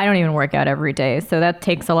 I don't even work out every day, so that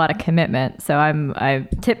takes a lot of commitment. So I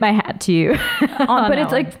tip my hat to you. But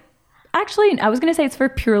it's like, actually, I was going to say it's for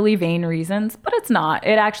purely vain reasons, but it's not.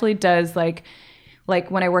 It actually does like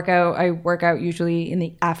when I work out usually in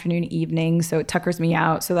the afternoon, evening. So it tuckers me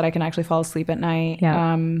out so that I can actually fall asleep at night.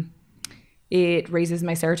 Yeah. It raises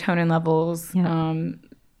my serotonin levels. Yeah.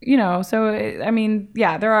 You know, so I mean,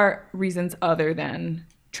 yeah, there are reasons other than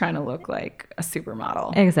trying to look like a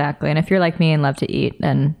supermodel. Exactly. And if you're like me and love to eat,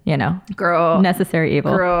 then, you know, girl, necessary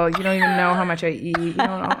evil. Girl, you don't even know how much I eat. You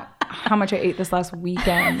don't know how much I ate this last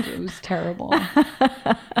weekend. It was terrible.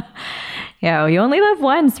 Yeah, well, you only live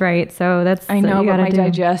once, right? So that's, I know, but my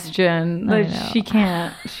digestion, like, she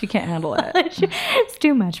can't handle it. It's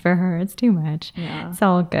too much for her. It's too much. Yeah. It's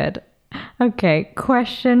all good. Okay.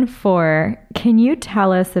 Question 4. Can you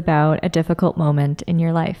tell us about a difficult moment in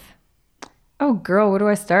your life? Oh, girl, where do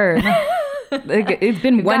I start? Like, it's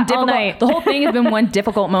been one difficult night. The whole thing has been one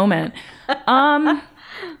difficult moment. One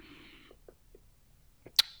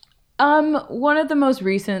of the most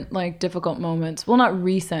recent, like, difficult moments, well, not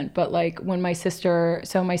recent, but like when my sister,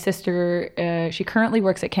 she currently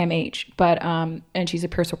works at CAMH, but, and she's a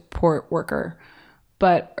peer support worker,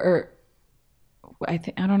 but, I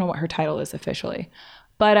don't know what her title is officially,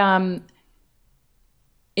 but,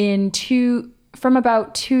 from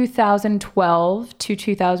about 2012 to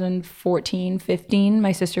 2014, 15,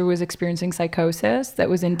 my sister was experiencing psychosis that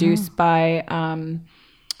was induced by,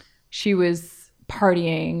 she was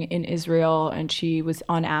partying in Israel and she was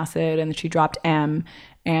on acid and she dropped M,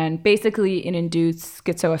 and basically it induced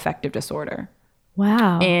schizoaffective disorder.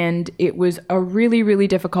 Wow. And it was a really, really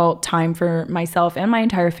difficult time for myself and my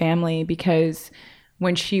entire family, because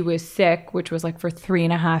when she was sick, which was like for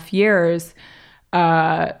 3.5 years,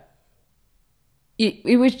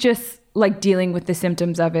 it was just like dealing with the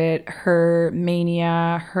symptoms of it, her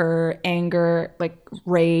mania, her anger, like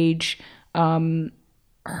rage,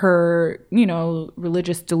 her, you know,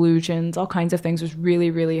 religious delusions, all kinds of things was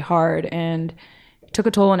really, really hard and took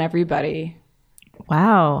a toll on everybody.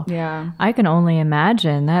 Wow. Yeah. I can only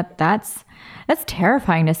imagine that's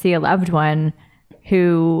terrifying to see a loved one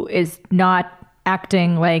who is not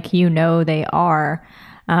acting like, you know, they are.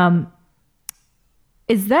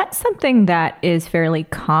 Is that something that is fairly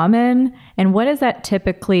common? And what is that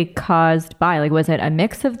typically caused by? Like, was it a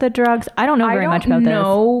mix of the drugs? I don't know very much about this. I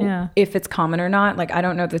don't know if it's common or not. Like, I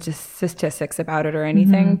don't know the statistics about it or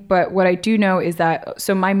anything. Mm-hmm. But what I do know is that,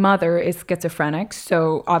 so my mother is schizophrenic.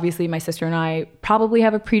 So obviously my sister and I probably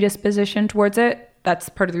have a predisposition towards it. That's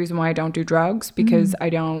part of the reason why I don't do drugs, because I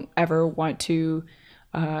don't ever want to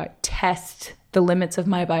test the limits of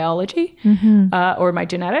my biology or my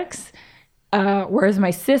genetics. Whereas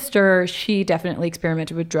my sister, she definitely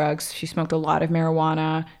experimented with drugs. She smoked a lot of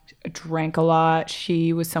marijuana, drank a lot.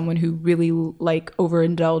 She was someone who really like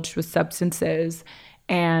overindulged with substances.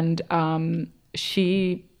 And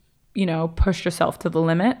she, you know, pushed herself to the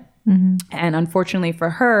limit. Mm-hmm. And unfortunately for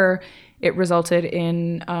her, it resulted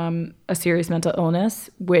in a serious mental illness,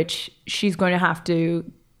 which she's going to have to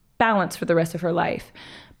balance for the rest of her life.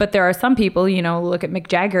 But there are some people, you know, look at Mick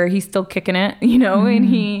Jagger, he's still kicking it, you know, and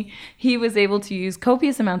he was able to use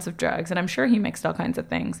copious amounts of drugs, and I'm sure he mixed all kinds of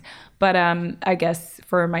things. But I guess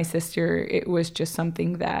for my sister, it was just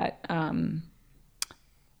something that,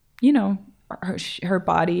 you know, her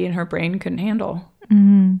body and her brain couldn't handle.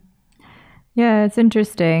 Mm-hmm. Yeah, it's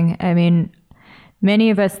interesting. I mean, many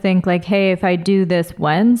of us think like, hey, if I do this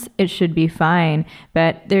once, it should be fine.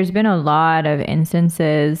 But there's been a lot of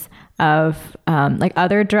instances of like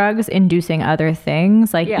other drugs inducing other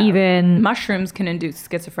things, like even mushrooms can induce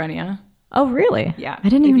schizophrenia. Oh, really? Yeah. I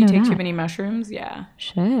didn't even know that. If you take too many mushrooms, yeah.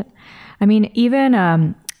 Shit. I mean, even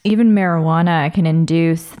marijuana can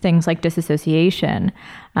induce things like dissociation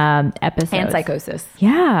episodes. And psychosis.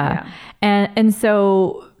 Yeah. And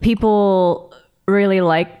so people really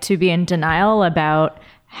like to be in denial about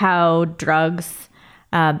how drugs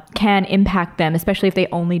can impact them, especially if they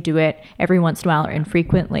only do it every once in a while or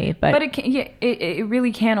infrequently. But it can, it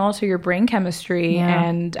really can alter your brain chemistry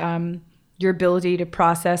and your ability to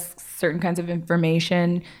process certain kinds of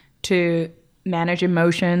information, to manage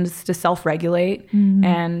emotions, to self-regulate. Mm-hmm.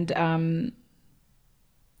 And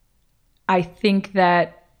I think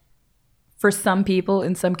that for some people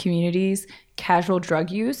in some communities, casual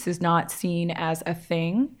drug use is not seen as a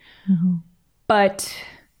thing. Mm-hmm. But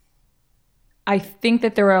I think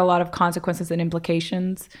that there are a lot of consequences and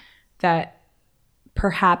implications that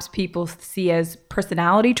perhaps people see as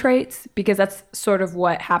personality traits, because that's sort of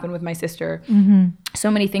what happened with my sister. Mm-hmm.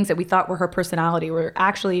 So many things that we thought were her personality were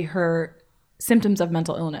actually her symptoms of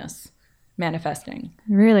mental illness manifesting.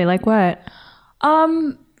 Really? Like what?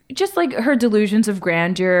 Just like her delusions of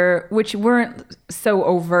grandeur, which weren't so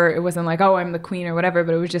overt. It wasn't like, oh, I'm the queen or whatever,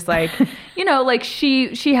 but it was just like, you know, like she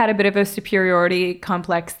had a bit of a superiority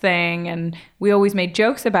complex thing, and we always made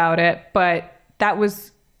jokes about it, but that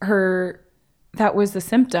was the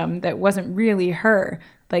symptom. That wasn't really her.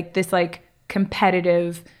 Like this like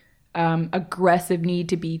competitive, aggressive need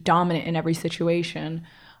to be dominant in every situation.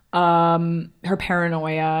 Her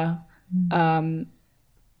paranoia,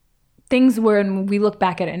 things when we look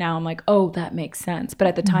back at it now, I'm like, oh, that makes sense. But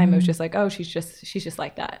at the time, it was just like, oh, she's just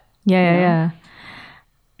like that. Yeah.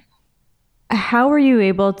 How were you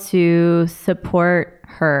able to support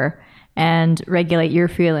her and regulate your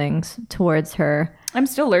feelings towards her? I'm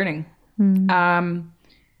still learning.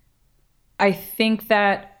 I think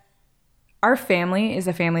that our family is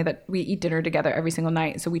a family that we eat dinner together every single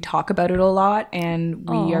night. So we talk about it a lot, and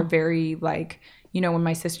we are very like, you know, when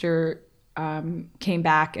my sister came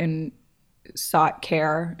back and sought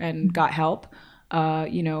care and got help,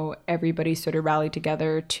 you know, everybody sort of rallied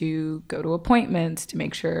together to go to appointments to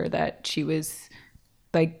make sure that she was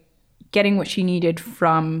like getting what she needed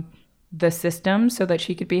from the system so that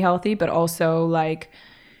she could be healthy, but also like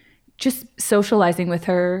just socializing with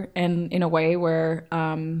her, and in a way where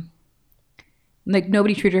like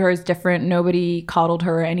nobody treated her as different, nobody coddled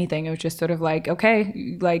her or anything. It was just sort of like,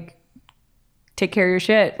 okay, like take care of your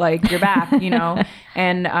shit, like you're back, you know.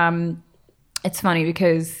 And it's funny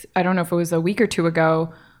because I don't know if it was a week or two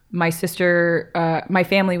ago, my sister, my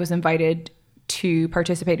family was invited to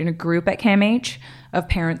participate in a group at CAMH of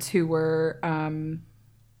parents who were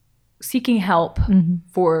seeking help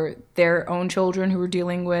for their own children who were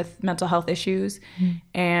dealing with mental health issues.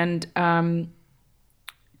 And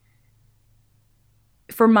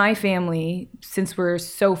for my family, since we're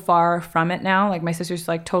so far from it now, like my sister's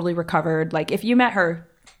like totally recovered. Like if you met her,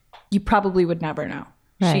 you probably would never know.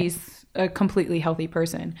 Right. She's a completely healthy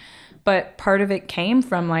person. But part of it came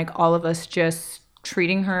from like all of us just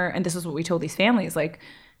treating her, and this is what we told these families, like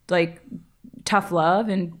tough love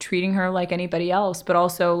and treating her like anybody else, but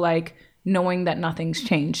also like knowing that nothing's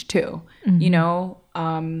changed too, you know,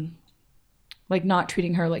 like not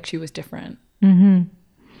treating her like she was different.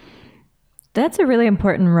 That's a really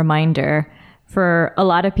important reminder for a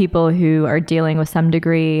lot of people who are dealing with some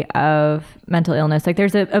degree of mental illness. Like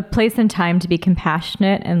there's a place and time to be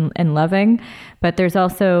compassionate and loving, but there's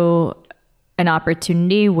also an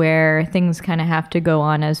opportunity where things kind of have to go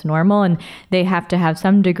on as normal, and they have to have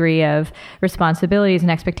some degree of responsibilities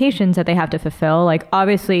and expectations that they have to fulfill. Like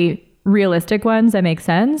obviously realistic ones that make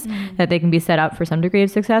sense, that they can be set up for some degree of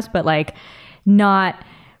success, but like not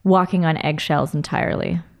walking on eggshells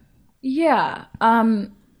entirely. Yeah.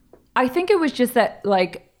 I think it was just that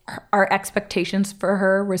like our expectations for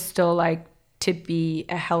her were still like to be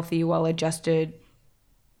a healthy, well-adjusted,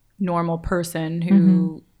 normal person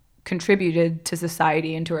who contributed to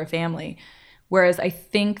society and to her family. Whereas I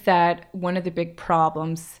think that one of the big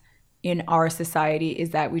problems in our society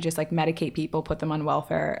is that we just like medicate people, put them on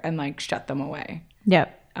welfare, and like shut them away.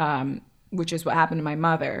 Yep. Which is what happened to my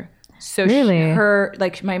mother. So Really?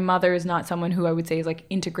 my mother is not someone who I would say is like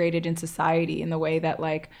integrated in society in the way that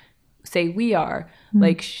like, say we are.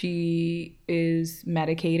 Like she is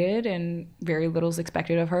medicated and very little is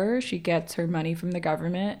expected of her. She gets her money from the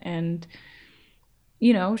government and,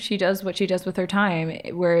 you know, she does what she does with her time.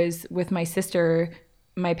 Whereas with my sister,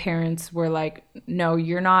 my parents were like, no,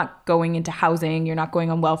 you're not going into housing. You're not going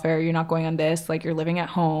on welfare. You're not going on this. Like you're living at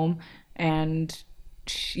home. And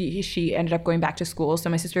she ended up going back to school. So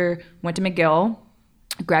my sister went to McGill,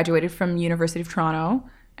 graduated from University of Toronto,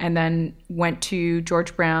 and then went to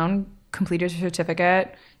George Brown, completed her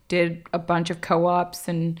certificate, did a bunch of co-ops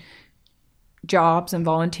and jobs and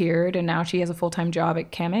volunteered, and now she has a full-time job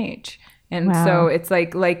at CAMH. And Wow. so it's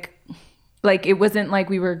like it wasn't like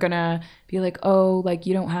we were gonna be like, oh, like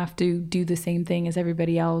you don't have to do the same thing as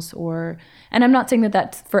everybody else, and I'm not saying that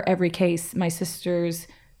that's for every case. My sister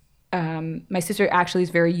actually is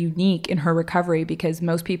very unique in her recovery because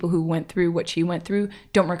most people who went through what she went through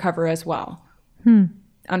don't recover as well.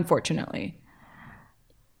 Unfortunately.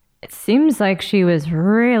 It seems like she was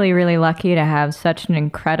really, really lucky to have such an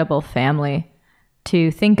incredible family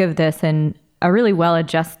to think of this in a really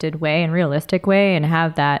well-adjusted way and realistic way and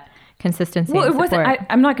have that consistency. Well, and it wasn't, support.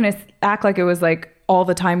 I'm not going to act like it was like all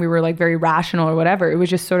the time we were like very rational or whatever. It was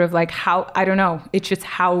just sort of like how, I don't know. It's just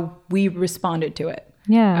how we responded to it.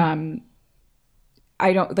 Yeah.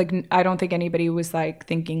 I don't think anybody was like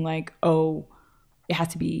thinking like, oh, it has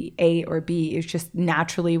to be A or B. It's just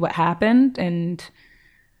naturally what happened. And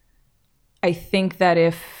I think that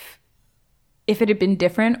if it had been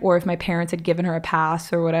different, or if my parents had given her a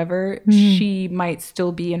pass or whatever, she might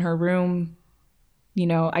still be in her room, you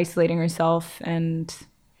know, isolating herself and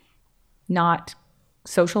not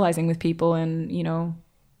socializing with people and, you know,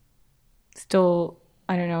 still,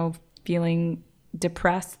 I don't know, feeling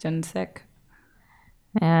depressed and sick.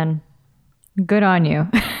 And good on you.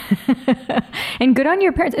 And good on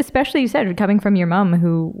your parents, especially you said coming from your mom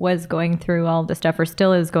who was going through all this stuff or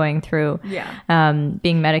still is going through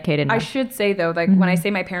being medicated. I should say though, like when I say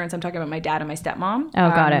my parents, I'm talking about my dad and my stepmom. Oh,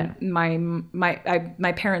 got it.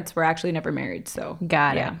 My parents were actually never married, so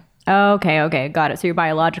Got it. Oh, okay, got it. So your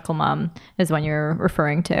biological mom is one you're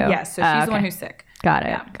referring to. Yes, so she's the one who's sick. Got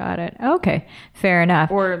it. Okay, fair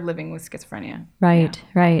enough. Or living with schizophrenia.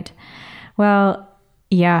 Right. Well,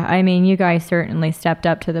 yeah, I mean, you guys certainly stepped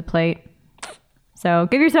up to the plate. So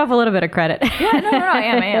give yourself a little bit of credit. Yeah, no, I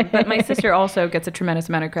am. But my sister also gets a tremendous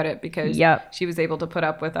amount of credit because she was able to put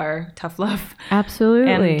up with our tough love.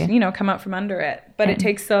 Absolutely. And, you know, come out from under it. But it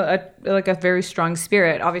takes a very strong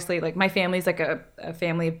spirit. Obviously, like my family's like a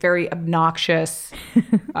family of very obnoxious,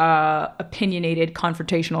 opinionated,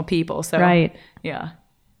 confrontational people. So, right. Yeah.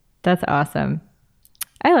 That's awesome.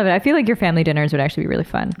 I love it. I feel like your family dinners would actually be really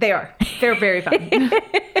fun. They are. They're very fun.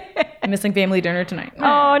 I'm missing family dinner tonight.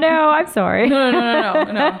 Oh, no, I'm sorry. No.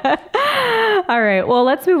 All right. Well,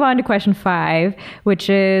 let's move on to question 5, which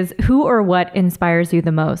is who or what inspires you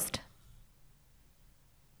the most?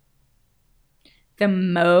 The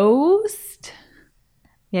most?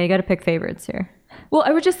 Yeah, you got to pick favorites here. Well,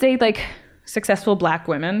 I would just say like successful Black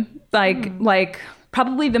women. Like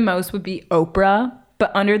probably the most would be Oprah.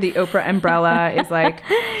 But under the Oprah umbrella is like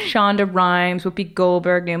Shonda Rhimes, Whoopi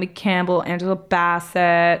Goldberg, Naomi Campbell, Angela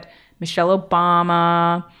Bassett, Michelle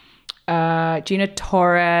Obama, Gina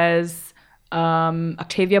Torres,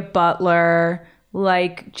 Octavia Butler,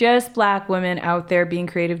 like just Black women out there being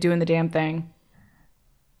creative, doing the damn thing.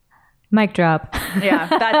 Mic drop. Yeah,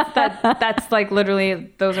 that's like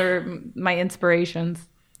literally, those are my inspirations.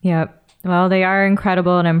 Yep. Well, they are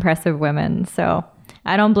incredible and impressive women, so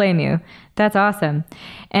I don't blame you. That's awesome.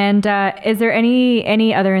 And is there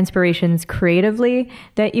any other inspirations creatively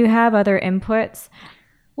that you have, other inputs?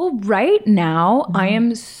 Well, right now, I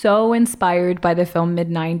am so inspired by the film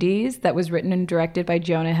Mid-90s that was written and directed by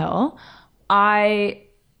Jonah Hill. I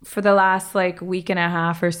for the last like week and a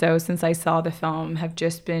half or so since I saw the film have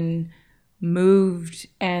just been moved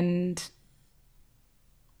and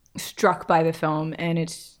struck by the film, and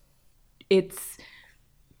it's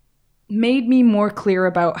made me more clear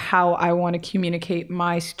about how I want to communicate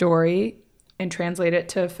my story and translate it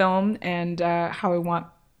to film, and how I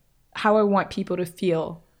want people to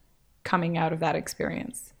feel coming out of that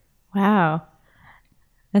experience. Wow.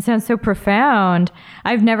 That sounds so profound.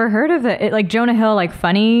 I've never heard of it. Like Jonah Hill, like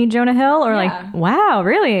funny Jonah Hill, or like, wow,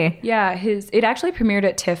 really? Yeah, it actually premiered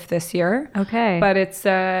at TIFF this year. Okay. But it's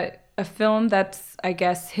a film that's, I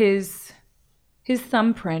guess, his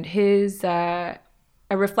thumbprint, a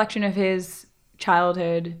reflection of his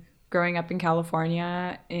childhood growing up in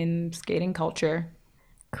California in skating culture.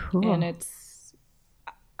 Cool. And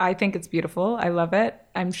I think it's beautiful. I love it.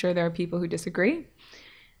 I'm sure there are people who disagree.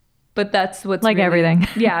 But that's what's like really, everything.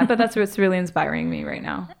 Yeah, but that's what's really inspiring me right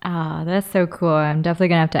now. Ah, that's so cool. I'm definitely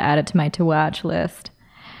going to have to add it to my to-watch list.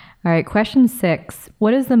 All right, question 6.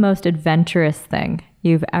 What is the most adventurous thing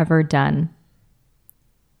you've ever done?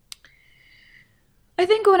 I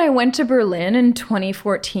think when I went to Berlin in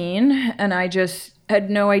 2014 and I just had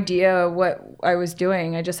no idea what I was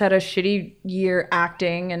doing. I just had a shitty year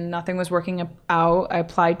acting and nothing was working out. I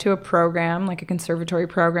applied to a program, like a conservatory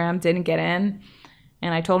program, didn't get in.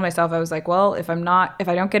 And I told myself, I was like, well, if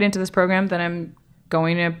I don't get into this program, then I'm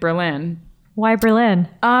going to Berlin. Why Berlin?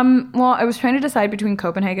 Well, I was trying to decide between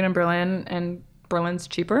Copenhagen and Berlin's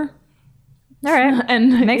cheaper. All right.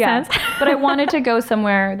 And makes sense. But I wanted to go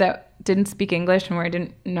somewhere that didn't speak English and where I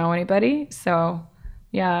didn't know anybody. So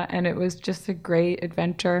yeah, and it was just a great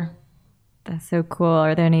adventure. That's so cool.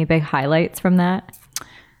 Are there any big highlights from that?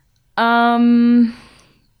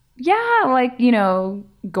 Yeah, like,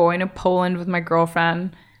 going to Poland with my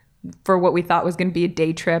girlfriend for what we thought was going to be a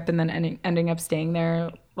day trip, and then ending up staying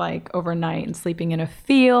there like overnight and sleeping in a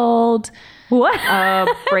field. What?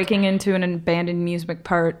 Breaking into an abandoned amusement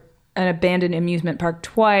park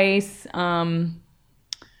twice. I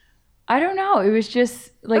don't know. It was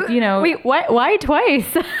just like, Wait, what? Why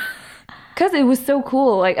twice? Because it was so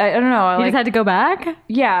cool. Like, I don't know. You just had to go back?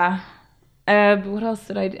 Yeah. What else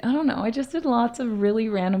did I do? I don't know. I just did lots of really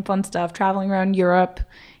random fun stuff, traveling around Europe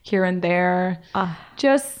here and there.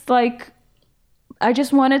 Just like, I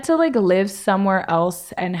just wanted to like live somewhere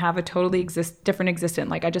else and have a totally different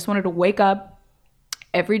existence. Like, I just wanted to wake up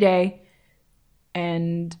every day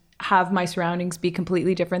and have my surroundings be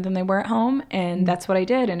completely different than they were at home. And that's what I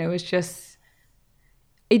did. And it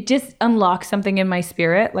just unlocked something in my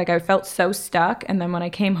spirit. Like, I felt so stuck. And then when I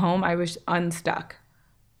came home, I was unstuck.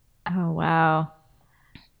 Oh, wow.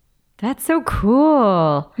 That's so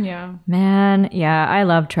cool. Yeah. Man, yeah, I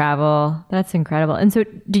love travel. That's incredible. And so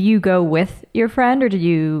do you go with your friend or did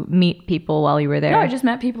you meet people while you were there? No, I just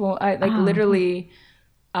met people. I literally,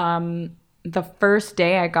 the first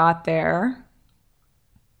day I got there,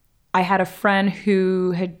 I had a friend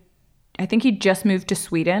who I think he just moved to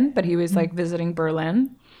Sweden, but he was like visiting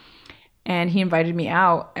Berlin, and he invited me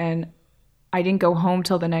out, and I didn't go home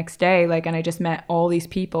till the next day. Like, and I just met all these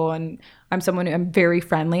people, and I'm very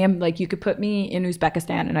friendly. I'm like, you could put me in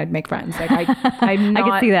Uzbekistan and I'd make friends. Like, I'm not, I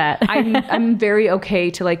can see that. I'm very okay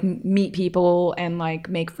to like meet people and like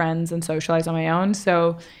make friends and socialize on my own.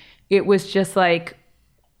 So it was just like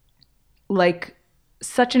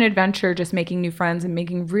such an adventure, just making new friends and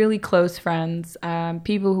making really close friends,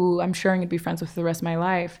 people who I'm sure I'm gonna be friends with for the rest of my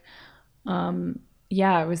life.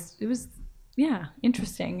 It was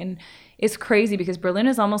interesting. And it's crazy because Berlin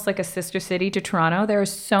is almost like a sister city to Toronto. There are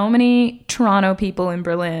so many Toronto people in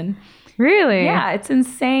Berlin. Really? Yeah, it's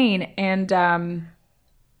insane. And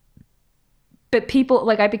but people,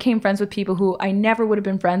 like, I became friends with people who I never would have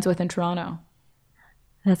been friends with in Toronto.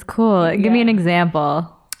 That's cool. Give me an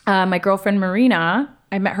example. My girlfriend Marina,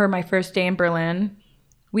 I met her my first day in Berlin.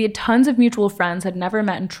 We had tons of mutual friends, had never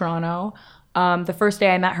met in Toronto. The first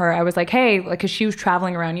day I met her, I was like, hey, like, because she was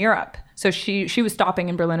traveling around Europe. So she was stopping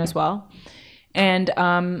in Berlin as well. And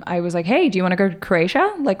I was like, hey, do you want to go to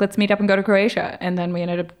Croatia? Like, let's meet up and go to Croatia. And then we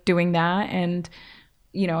ended up doing that. And,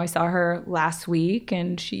 I saw her last week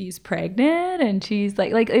and she's pregnant, and she's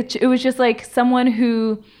like it was just like someone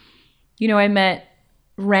who, I met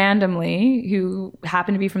randomly who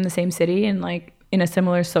happened to be from the same city and like in a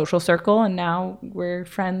similar social circle. And now we're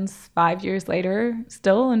friends 5 years later,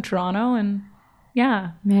 still in Toronto. And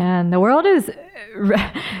yeah. Man, the world is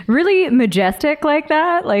really majestic like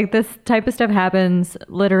that. Like, this type of stuff happens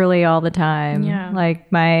literally all the time. Yeah.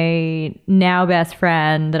 Like, my now best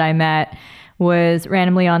friend that I met was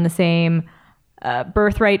randomly on the same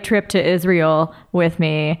birthright trip to Israel with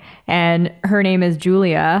me, and her name is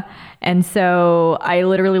Julia. And so I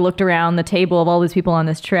literally looked around the table of all these people on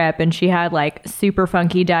this trip, and she had like super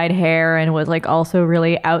funky dyed hair and was like also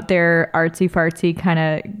really out there, artsy fartsy kind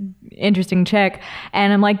of interesting chick.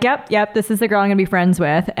 And I'm like, yep, this is the girl I'm gonna be friends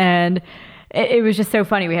with. And it was just so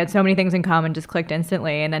funny. We had so many things in common, just clicked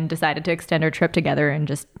instantly, and then decided to extend our trip together and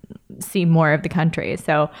just see more of the country.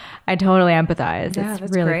 So I totally empathize. Yeah, it's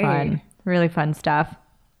that's really great. fun. Really fun stuff.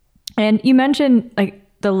 And you mentioned like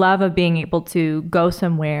the love of being able to go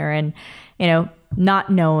somewhere and, you know,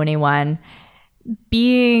 not know anyone.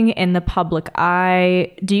 Being in the public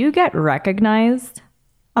eye, do you get recognized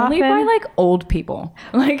Only often? by like old people.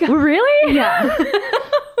 Like Really? yeah.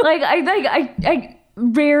 Like I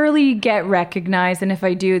rarely get recognized, and if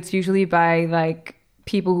I do, it's usually by like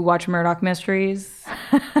people who watch Murdoch Mysteries.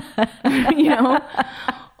 You know?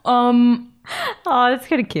 Oh, that's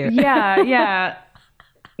kind of cute. Yeah.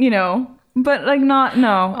 You know, but like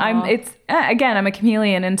again, I'm a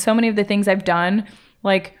chameleon, and so many of the things I've done,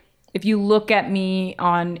 like if you look at me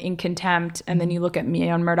on In Contempt and then you look at me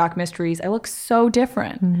on Murdoch Mysteries, I look so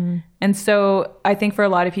different. Mm-hmm. And so I think for a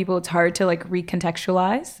lot of people, it's hard to like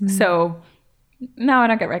recontextualize. Mm-hmm. So no, I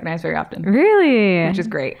don't get recognized very often. Really? Which is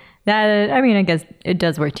great. That, I mean, I guess it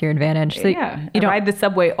does work to your advantage. So yeah. I ride the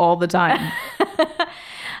subway all the time.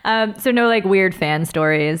 So no like weird fan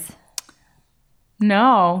stories?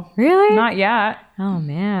 No. Really? Not yet. Oh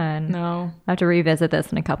man. No. I have to revisit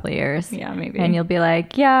this in a couple of years. Yeah, maybe. And you'll be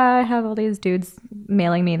like, yeah, I have all these dudes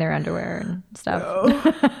mailing me their underwear and stuff. No.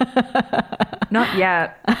 Not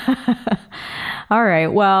yet. All right.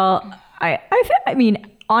 Well, I mean,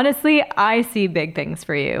 honestly, I see big things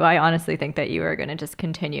for you. I honestly think that you are going to just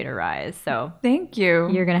continue to rise. So thank you.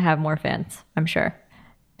 You're going to have more fans, I'm sure.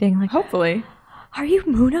 Being like, hopefully. Are you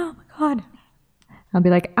Muna? Oh my God. I'll be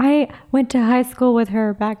like, I went to high school with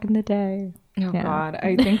her back in the day. Oh God.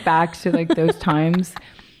 I think back to like those times.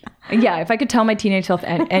 Yeah. If I could tell my teenage self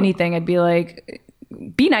anything, I'd be like,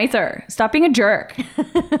 be nicer. Stop being a jerk.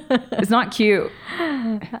 It's not cute.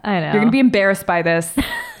 I know. You're going to be embarrassed by this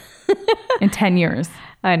in 10 years.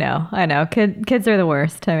 I know. Kids are the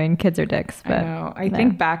worst. I mean, kids are dicks. But I know. I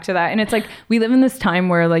think back to that. And it's like, we live in this time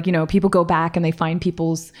where like, you know, people go back and they find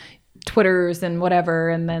people's Twitters and whatever,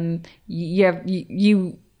 and then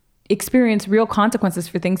you experience real consequences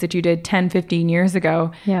for things that you did 10, 15 years ago.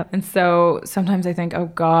 Yep. And so sometimes I think, oh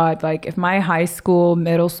God, like if my high school,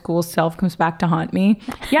 middle school self comes back to haunt me.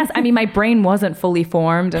 Yes, I mean, my brain wasn't fully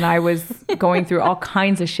formed and I was going through all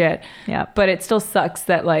kinds of shit. Yeah. But it still sucks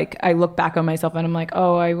that like I look back on myself and I'm like,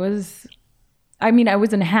 oh, I wasn't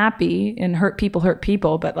happy, and hurt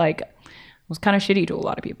people, but like I was kind of shitty to a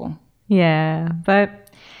lot of people. Yeah. But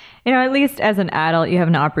you know, at least as an adult, you have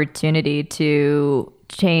an opportunity to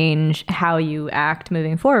change how you act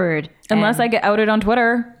moving forward. Unless I get outed on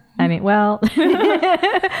Twitter. I mean, well,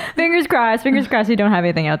 fingers crossed you don't have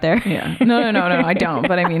anything out there. Yeah. No, I don't.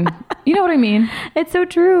 But I mean, you know what I mean? It's so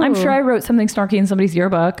true. I'm sure I wrote something snarky in somebody's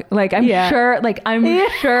yearbook. Like, I'm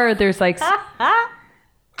sure there's like,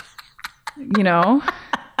 you know.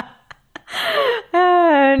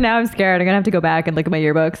 Now I'm scared. I'm gonna have to go back and look at my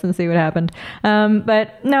yearbooks and see what happened.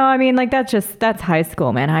 But no, I mean, like that's high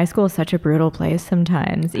school, man. High school is such a brutal place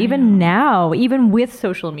sometimes. Even now, even with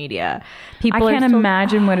social media, people I can't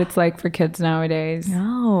imagine what it's like for kids nowadays.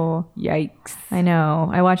 No. Yikes. I know.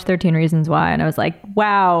 I watched 13 Reasons Why and I was like,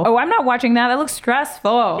 wow. Oh, I'm not watching that. That looks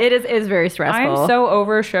stressful. It is very stressful. I'm so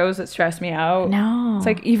over shows that stress me out. No. It's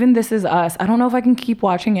like even This Is Us. I don't know if I can keep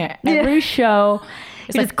watching it. Every show.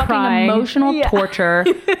 It's like fucking crying. Emotional torture.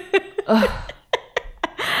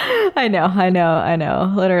 I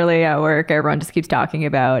know. Literally at work, everyone just keeps talking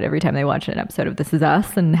about every time they watch an episode of This Is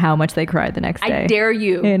Us and how much they cried the next day. I dare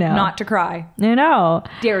you not to cry. I know.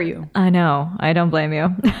 Dare you. I know. I don't blame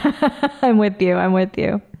you. I'm with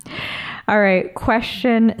you. All right.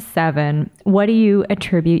 Question 7. What do you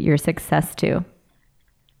attribute your success to?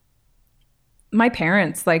 My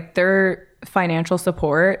parents, like their financial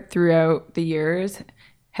support throughout the years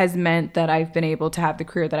has meant that I've been able to have the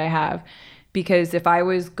career that I have. Because if I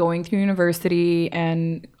was going through university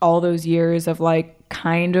and all those years of like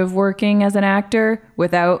kind of working as an actor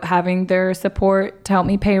without having their support to help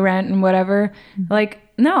me pay rent and whatever, like,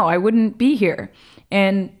 no, I wouldn't be here.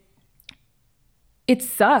 And it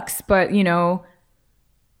sucks, but you know,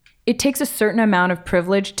 it takes a certain amount of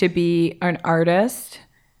privilege to be an artist.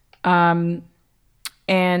 And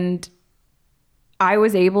I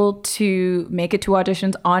was able to make it to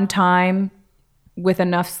auditions on time with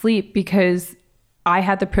enough sleep because I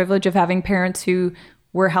had the privilege of having parents who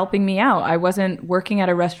were helping me out. I wasn't working at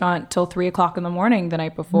a restaurant till 3:00 in the morning the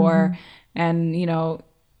night before. And, you know,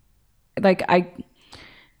 like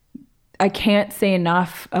I can't say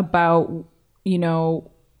enough about, you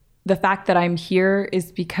know, the fact that I'm here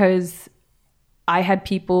is because I had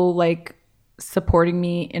people like supporting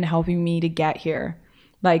me and helping me to get here.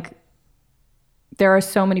 Like, there are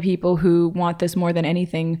so many people who want this more than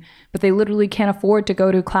anything, but they literally can't afford to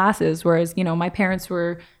go to classes. Whereas, you know, my parents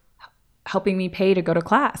were helping me pay to go to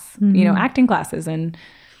class, you know, acting classes, and,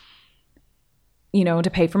 you know,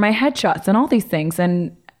 to pay for my headshots and all these things.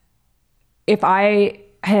 And if I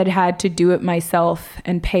had to do it myself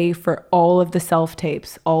and pay for all of the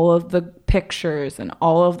self-tapes, all of the pictures and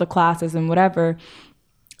all of the classes and whatever,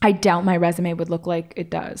 I doubt my resume would look like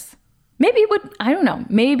it does. Maybe it would, I don't know.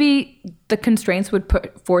 Maybe the constraints would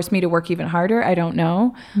force me to work even harder. I don't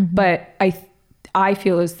know. But I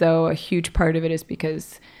feel as though a huge part of it is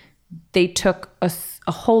because they took a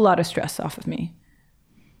whole lot of stress off of me.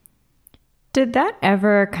 Did that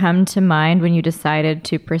ever come to mind when you decided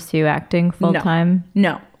to pursue acting full time?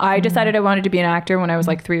 No. I decided I wanted to be an actor when I was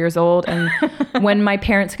like 3 years old. And when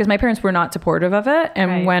because my parents were not supportive of it.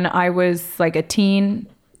 And when I was like a teen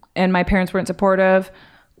and my parents weren't supportive,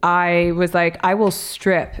 I was like, I will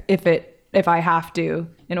strip if I have to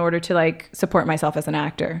in order to like support myself as an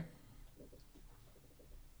actor.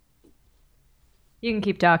 You can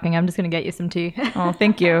keep talking. I'm just going to get you some tea. Oh,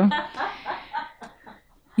 thank you.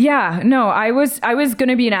 Yeah, no, I was going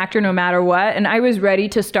to be an actor no matter what. And I was ready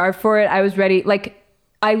to starve for it. I was ready. Like,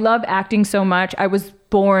 I love acting so much. I was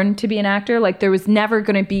born to be an actor. Like, there was never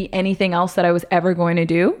going to be anything else that I was ever going to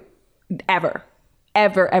do. Ever.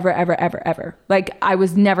 Like, I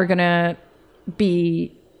was never going to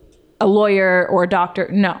be a lawyer or a doctor.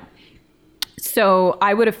 No. So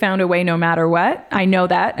I would have found a way no matter what. I know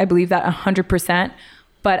that. I believe that 100%.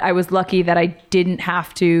 But I was lucky that I didn't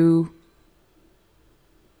have to,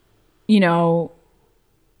 you know,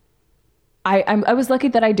 I was lucky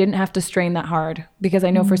that I didn't have to strain that hard, because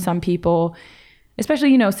I know for some people,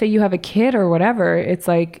 especially, you know, say you have a kid or whatever, it's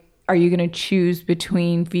like, are you going to choose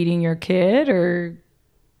between feeding your kid or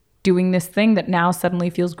doing this thing that now suddenly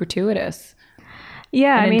feels gratuitous?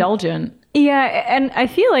 Yeah, and indulgent. Yeah, and I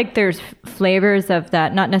feel like there's flavors of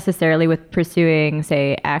that, not necessarily with pursuing,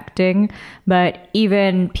 say, acting, but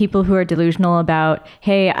even people who are delusional about,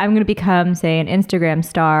 hey, I'm going to become, say, an Instagram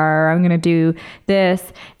star, or I'm going to do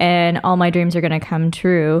this, and all my dreams are going to come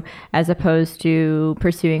true, as opposed to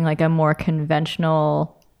pursuing like a more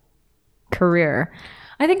conventional career.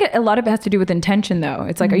 I think a lot of it has to do with intention, though.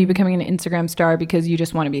 It's like, are you becoming an Instagram star because you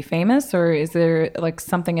just want to be famous, or is there like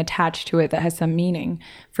something attached to it that has some meaning?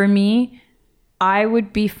 For me, I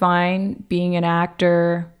would be fine being an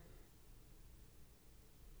actor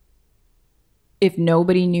if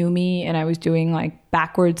nobody knew me and I was doing like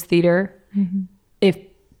backwards theater. If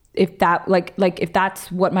that like if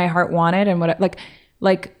that's what my heart wanted, and what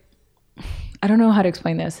like I don't know how to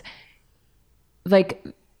explain this. Like,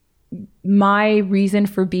 my reason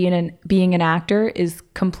for being an actor is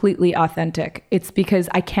completely authentic. It's because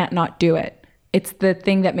I can't not do it. It's the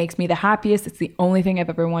thing that makes me the happiest. It's the only thing I've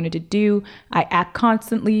ever wanted to do. I act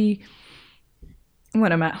constantly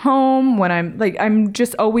when I'm at home, when I'm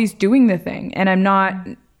just always doing the thing. And I'm not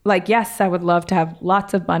like, yes, I would love to have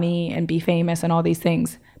lots of money and be famous and all these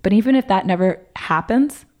things. But even if that never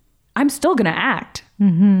happens, I'm still going to act.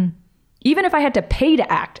 Even if I had to pay to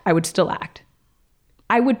act, I would still act.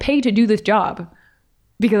 I would pay to do this job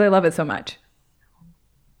because I love it so much.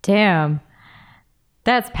 Damn.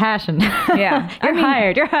 That's passion. Yeah. You're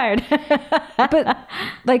hired. But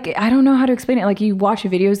like, I don't know how to explain it. Like, you watch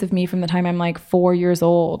videos of me from the time I'm like 4 years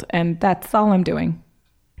old, and that's all I'm doing.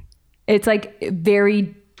 It's like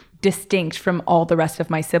very distinct from all the rest of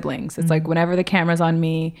my siblings. It's like whenever the camera's on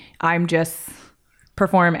me, I'm just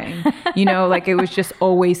performing, you know, like it was just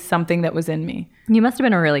always something that was in me. You must have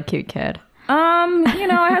been a really cute kid. You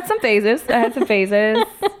know, I had some phases,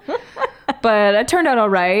 but it turned out all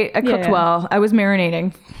right. I cooked well. I was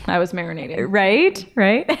marinating.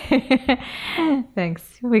 Right. Thanks.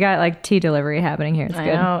 We got like tea delivery happening here. It's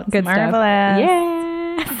good. Know, it's good marvelous.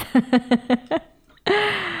 Stuff.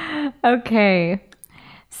 Yes. Okay.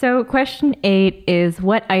 So question 8 is,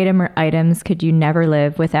 what item or items could you never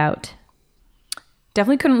live without?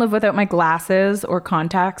 Definitely couldn't live without my glasses or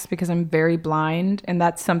contacts, because I'm very blind, and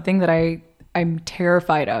that's something that I'm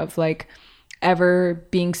terrified of, like ever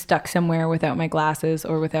being stuck somewhere without my glasses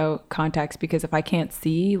or without contacts, because if I can't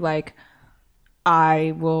see, like,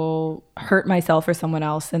 I will hurt myself or someone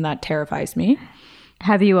else, and that terrifies me.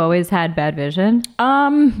 Have you always had bad vision?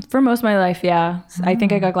 For most of my life, yeah. I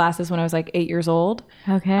think I got glasses when I was like 8 years old.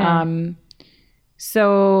 Okay.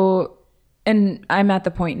 So and I'm at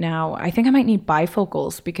the point now, I think I might need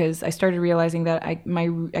bifocals because I started realizing that I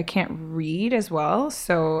can't read as well.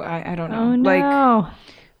 So I don't know. Oh, no. Like,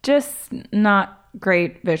 just not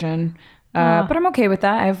great vision. But I'm okay with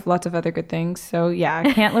that. I have lots of other good things. So yeah,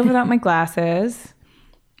 I can't live without my glasses.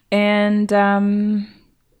 And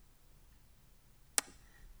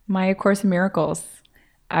my A Course in Miracles.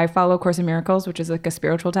 I follow A Course in Miracles, which is like a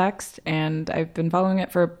spiritual text. And I've been following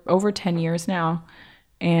it for over 10 years now.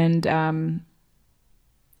 And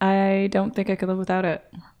I don't think I could live without it.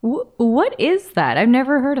 What is that? I've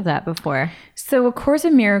never heard of that before. So A Course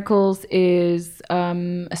in Miracles is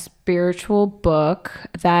a spiritual book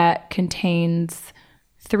that contains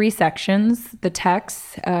 3 sections: the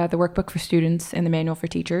text, the workbook for students, and the manual for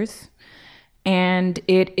teachers. And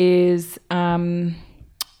it is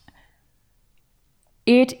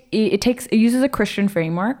it uses a Christian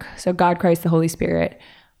framework, so God, Christ, the Holy Spirit,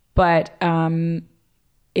 but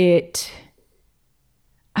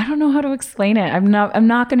I don't know how to explain it. I'm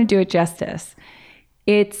not going to do it justice.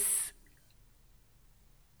 It's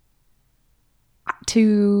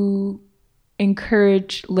to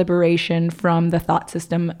encourage liberation from the thought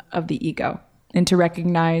system of the ego and to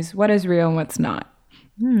recognize what is real and what's not.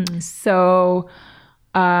 So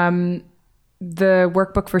the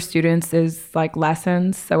workbook for students is like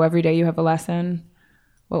lessons. So every day you have a lesson.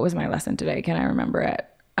 What was my lesson today? Can I remember it?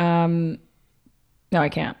 No, I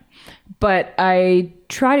can't. But I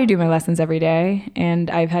try to do my lessons every day. And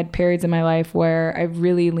I've had periods in my life where I've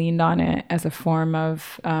really leaned on it as a form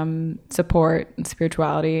of support and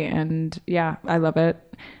spirituality. And yeah, I love it.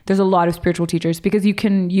 There's a lot of spiritual teachers because you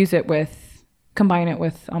can combine it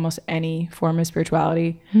with almost any form of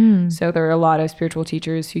spirituality. So there are a lot of spiritual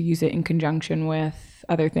teachers who use it in conjunction with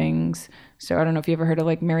other things. So I don't know if you ever heard of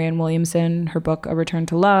like Marianne Williamson, her book, A Return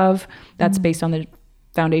to Love. That's based on the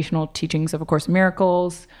foundational teachings of A Course in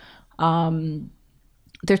Miracles.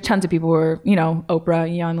 There's tons of people who are,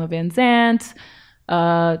 Oprah, Jan Van Zant,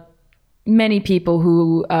 many people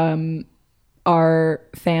who are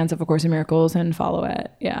fans of A Course in Miracles and follow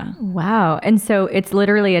it. Yeah. Wow. And so it's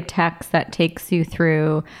literally a text that takes you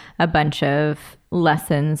through a bunch of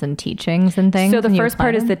lessons and teachings and things. So the first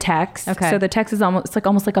part is the text. Okay. So the text is almost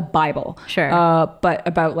like a Bible. Sure. But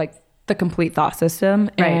about like the complete thought system.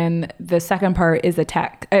 Right. And the second part is a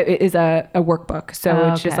workbook.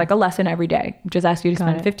 So it's just like a lesson every day. Just ask you to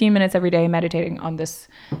spend 15 minutes every day meditating on this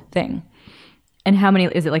thing. And how many,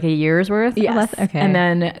 is it like a year's worth? Yes. Okay. And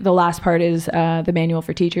then the last part is the manual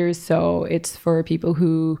for teachers. So it's for people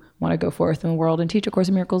who want to go forth in the world and teach A Course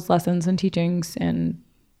in Miracles lessons and teachings and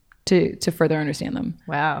to further understand them.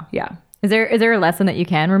 Wow. Yeah. Is there a lesson that you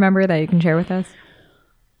can remember that you can share with us?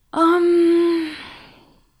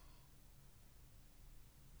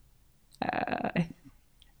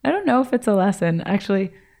 I don't know if it's a lesson.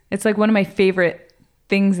 Actually, it's like one of my favorite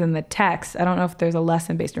things in the text. I don't know if there's a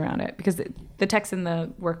lesson based around it because the text and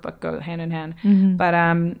the workbook go hand in hand. But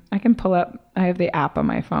I can pull up. I have the app on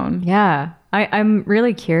my phone. Yeah. I'm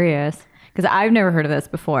really curious because I've never heard of this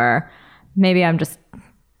before. Maybe I'm just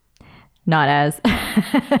not as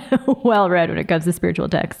well read when it comes to spiritual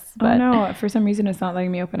texts. But no, for some reason it's not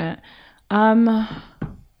letting me open it.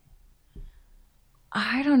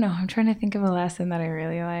 I don't know. I'm trying to think of a lesson that I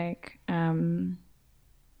really like.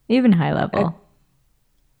 Even high level.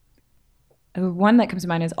 One that comes to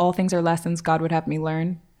mind is all things are lessons God would have me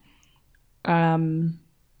learn. That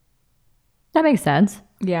makes sense.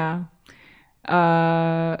 Yeah.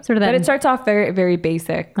 Sort of that. But it starts off very, very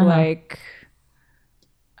basic. Like,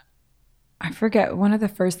 I forget, one of the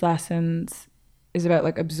first lessons is about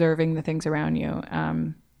like observing the things around you.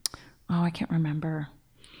 I can't remember.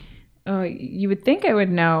 Oh, you would think I would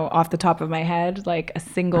know off the top of my head, like a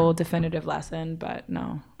single definitive lesson, but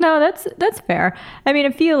no. No, that's fair. I mean, I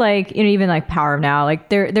feel like, even like Power of Now, like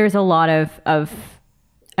there's a lot of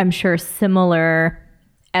I'm sure similar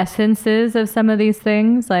essences of some of these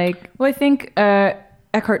things. Like, well, I think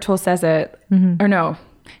Eckhart Tolle says it, or no,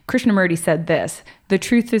 Krishnamurti said this: the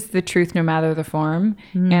truth is the truth, no matter the form.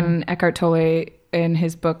 And Eckhart Tolle, in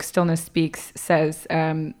his book Stillness Speaks, says.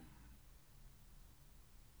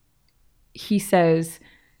 He says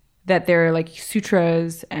that there are like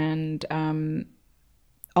sutras and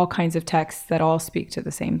all kinds of texts that all speak to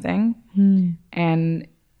the same thing. And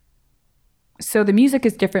so the music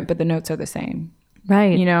is different, but the notes are the same.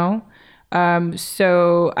 Right.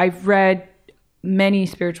 So I've read many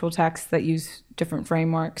spiritual texts that use different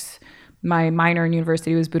frameworks. My minor in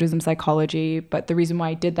university was Buddhism psychology, but the reason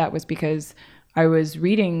why I did that was because I was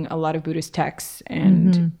reading a lot of Buddhist texts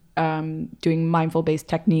and doing mindful-based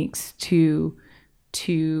techniques to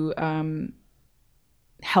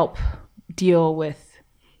help deal with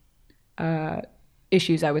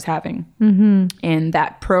issues I was having. And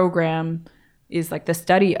that program is like the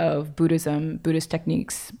study of Buddhism, Buddhist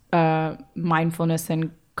techniques, mindfulness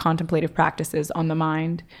and contemplative practices on the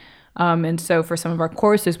mind. And so for some of our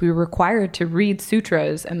courses, we were required to read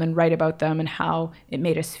sutras and then write about them and how it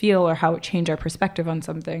made us feel or how it changed our perspective on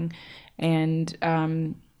something.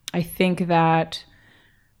 And I think that,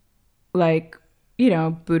 like, you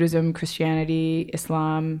know, Buddhism, Christianity,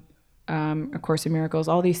 Islam, A Course in Miracles,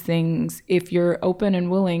 all these things, if you're open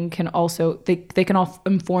and willing, can also, they can all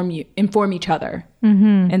inform each other.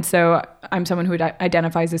 And so I'm someone who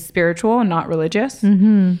identifies as spiritual and not religious.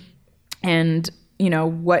 And, you know,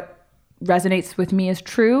 what resonates with me as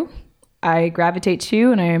true, I gravitate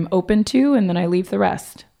to and I am open to, and then I leave the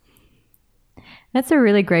rest. That's a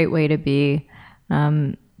really great way to be.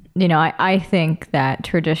 You know, I think that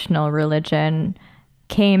traditional religion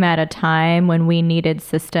came at a time when we needed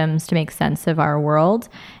systems to make sense of our world.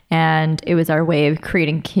 And it was our way of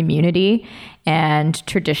creating community and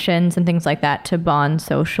traditions and things like that to bond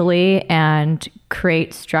socially and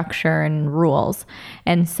create structure and rules.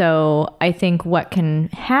 And so I think what can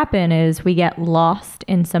happen is we get lost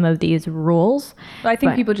in some of these rules. But I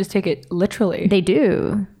think people just take it literally. They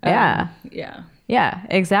do. Yeah. Yeah,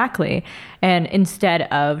 exactly. And instead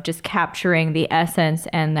of just capturing the essence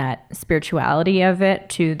and that spirituality of it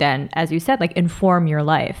to then, as you said, like inform your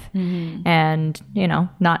life and, you know,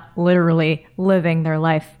 not literally living their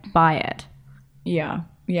life by it. Yeah.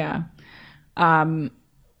 I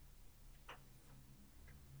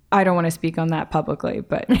don't want to speak on that publicly,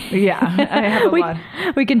 but yeah, I have a lot.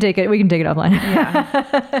 We can take it offline.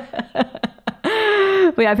 Yeah.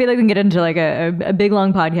 But yeah, I feel like we can get into like a big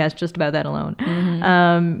long podcast just about that alone.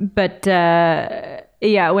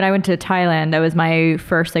 Yeah, when I went to Thailand, that was my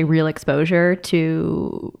first like real exposure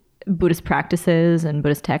to Buddhist practices and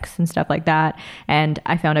Buddhist texts and stuff like that. And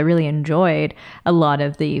I found I really enjoyed a lot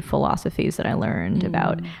of the philosophies that I learned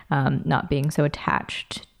about not being so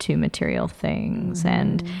attached to material things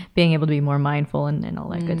and being able to be more mindful and all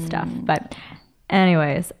that good stuff. But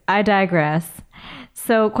anyways, I digress.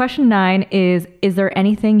 So question 9 is there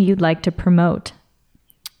anything you'd like to promote?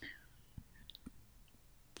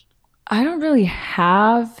 I don't really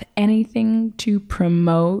have anything to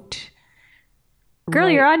promote. Girl,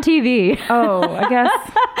 you're on TV. Oh, I guess.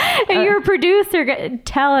 And you're a producer.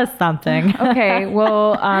 Tell us something. Okay.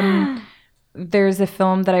 Well, there's a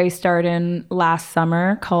film that I starred in last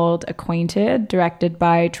summer called Acquainted, directed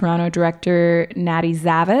by Toronto director Natty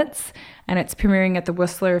Zavitz. And it's premiering at the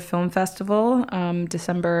Whistler Film Festival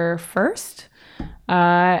December 1st.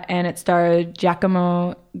 And it starred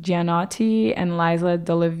Giacomo Giannotti and Liza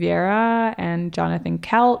de Oliveira and Jonathan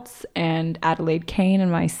Keltz and Adelaide Kane and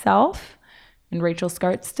myself and Rachel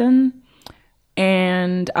Skartston.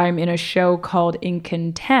 And I'm in a show called In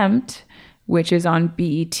Contempt, which is on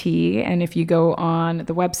BET. And if you go on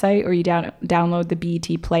the website or you download the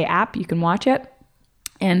BET Play app, you can watch it.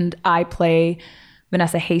 And I play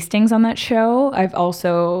Vanessa Hastings on that show. I've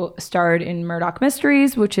also starred in Murdoch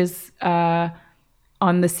Mysteries, which is on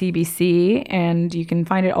the CBC, and you can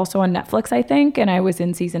find it also on Netflix, I think. And I was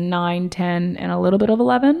in season 9, 10, and a little bit of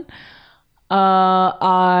 11.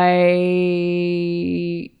 I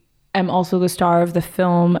am also the star of the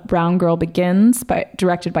film Brown Girl Begins,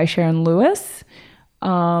 directed by Sharon Lewis,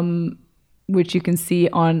 which you can see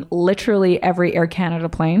on literally every Air Canada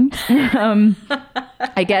plane.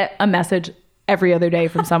 I get a message every other day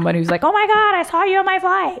from someone who's like, "Oh my God, I saw you on my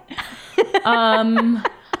flight."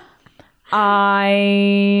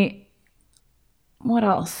 What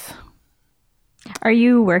else? Are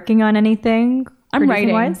you working on anything? I'm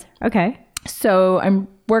writing. Wise? Okay. So I'm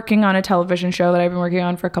working on a television show that I've been working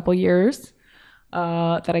on for a couple years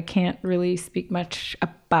that I can't really speak much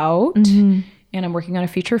about. And I'm working on a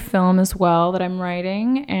feature film as well that I'm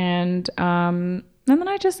writing. And then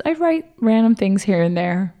I write random things here and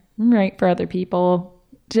there. I write for other people,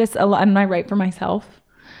 just a lot, and I write for myself.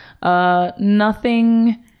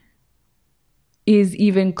 Nothing is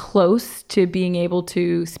even close to being able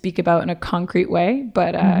to speak about in a concrete way,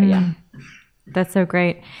 but yeah. That's so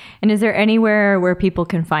great. And is there anywhere where people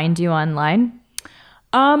can find you online?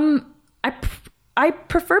 I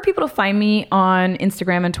prefer people to find me on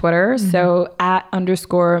Instagram and Twitter. So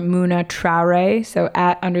 @_Muna Traore. So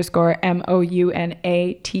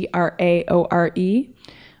 @MOUNATRAORE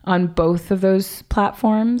on both of those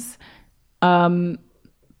platforms. But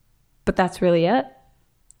that's really it.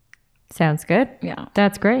 Sounds good. Yeah.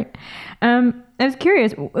 That's great. I was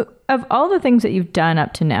curious, of all the things that you've done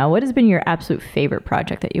up to now, what has been your absolute favorite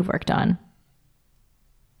project that you've worked on?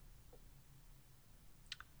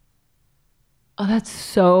 Oh, that's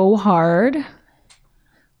so hard.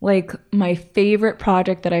 like my favorite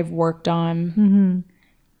project that I've worked on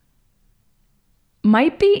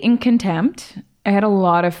might be In Contempt. I had a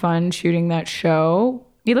lot of fun shooting that show.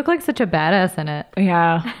 You look like such a badass in it.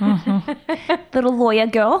 Yeah. Little lawyer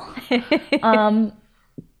girl.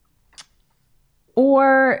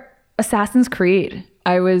 Or Assassin's Creed.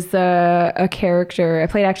 I was a character. I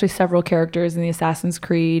played actually several characters in the Assassin's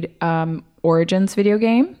Creed Origins video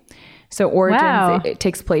game. So Origins, it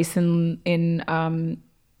takes place in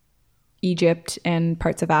Egypt and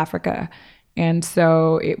parts of Africa. And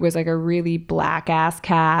so it was like a really black ass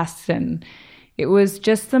cast, and it was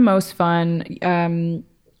just the most fun.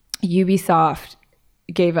 Ubisoft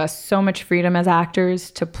gave us so much freedom as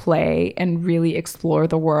actors to play and really explore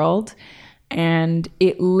the world. And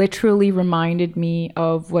it literally reminded me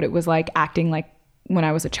of what it was like acting like when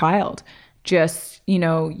I was a child. Just,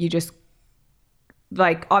 you just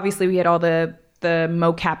like, obviously we had all the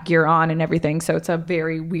mocap gear on and everything. So it's a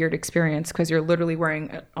very weird experience because you're literally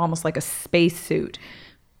wearing almost like a space suit.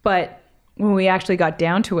 But when we actually got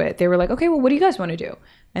down to it, they were like, okay, well, what do you guys want to do?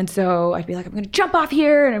 And so I'd be like, I'm going to jump off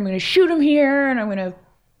here and I'm going to shoot him here and I'm going to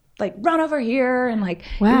like run over here. And like,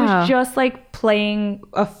 It was just like playing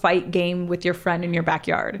a fight game with your friend in your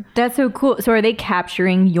backyard. That's so cool. So are they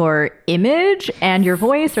capturing your image and your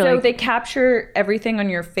voice? Or so they capture everything on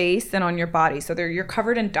your face and on your body. So you're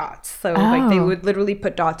covered in dots. So like they would literally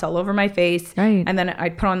put dots all over my face. Right. And then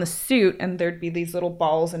I'd put on the suit and there'd be these little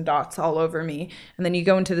balls and dots all over me. And then you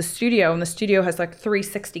go into the studio and the studio has like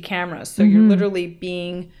 360 cameras. So you're literally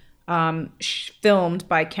being filmed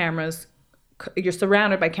by cameras. You're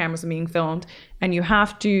surrounded by cameras and being filmed, and you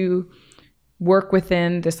have to work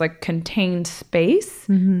within this like contained space.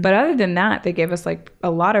 But other than that, they gave us like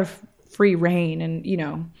a lot of free reign. And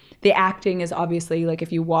the acting is obviously like,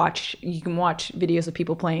 if you can watch videos of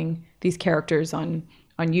people playing these characters on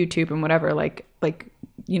YouTube and whatever, like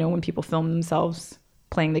when people film themselves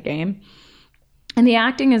playing the game. And the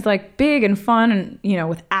acting is like big and fun and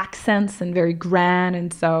with accents and very grand,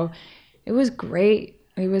 and so it was great.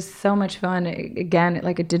 It was so much fun. It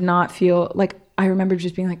did not feel like, I remember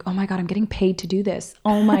just being like, oh my God, I'm getting paid to do this.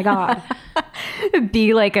 Oh my God.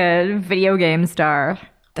 Be like a video game star.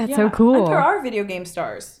 That's so cool. And there are video game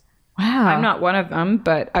stars. Wow. I'm not one of them,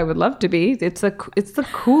 but I would love to be. It's the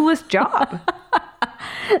coolest job.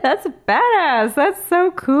 That's badass. That's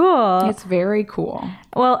so cool. It's very cool.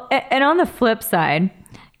 Well, and on the flip side,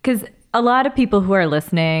 because a lot of people who are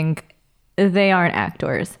listening, they aren't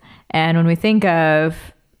actors. And when we think of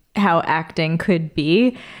how acting could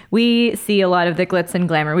be, we see a lot of the glitz and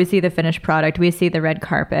glamour. We see the finished product. We see the red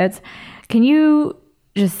carpets. Can you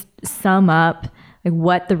just sum up like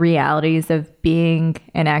what the realities of being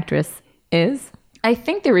an actress is? I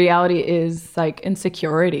think the reality is like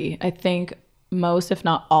insecurity. I think most, if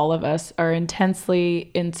not all of us, are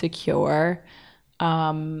intensely insecure.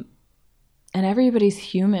 And everybody's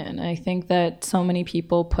human. I think that so many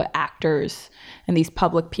people put actors and these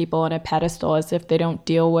public people on a pedestal as if they don't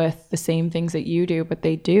deal with the same things that you do, but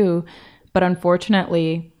they do. But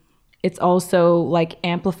unfortunately, it's also like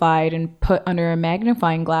amplified and put under a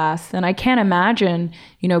magnifying glass. And I can't imagine,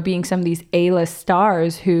 being some of these A-list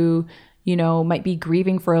stars who, might be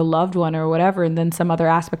grieving for a loved one or whatever, and then some other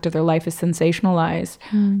aspect of their life is sensationalized.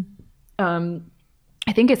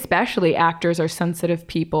 I think especially actors are sensitive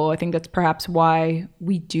people. I think that's perhaps why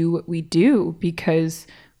we do what we do, because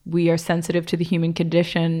we are sensitive to the human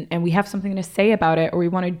condition and we have something to say about it, or we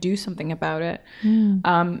want to do something about it.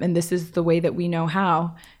 And this is the way that we know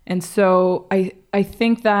how. And so I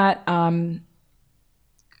think that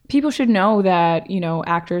people should know that,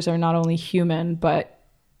 actors are not only human, but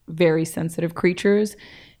very sensitive creatures.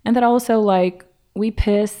 And that also like, we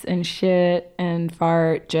piss and shit and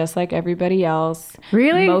fart just like everybody else.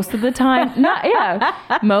 Really? Most of the time.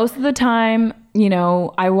 Most of the time,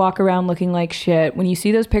 I walk around looking like shit. When you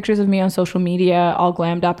see those pictures of me on social media, all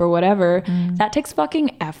glammed up or whatever, that takes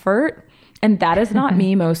fucking effort. And that is not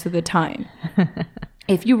me most of the time.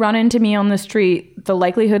 If you run into me on the street, the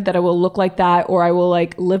likelihood that I will look like that or I will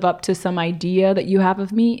like live up to some idea that you have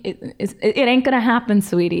of me, it ain't gonna happen,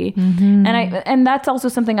 sweetie. And that's also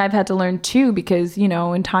something I've had to learn too, because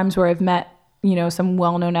in times where I've met some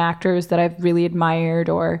well-known actors that I've really admired,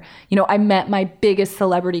 or I met my biggest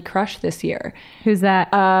celebrity crush this year. Who's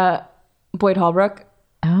that? Boyd Holbrook.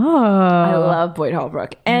 Oh, I love Boyd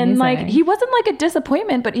Holbrook. And like, he wasn't like a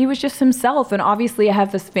disappointment, but he was just himself. And obviously I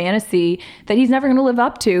have this fantasy that he's never going to live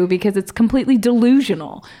up to because it's completely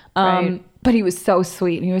delusional. But he was so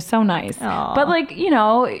sweet and he was so nice. Aww. But like,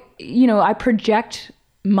 I project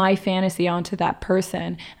my fantasy onto that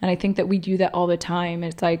person. And I think that we do that all the time.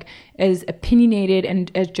 It's like, as opinionated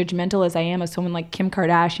and as judgmental as I am of someone like Kim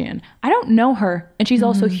Kardashian, I don't know her, and she's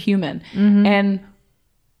also human. And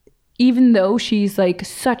even though she's like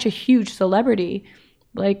such a huge celebrity,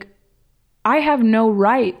 like, I have no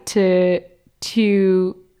right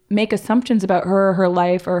to make assumptions about her or her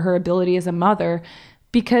life or her ability as a mother,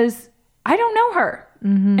 because I don't know her.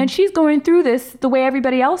 And she's going through this the way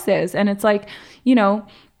everybody else is. And it's like, you know,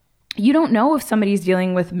 you don't know if somebody's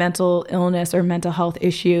dealing with mental illness or mental health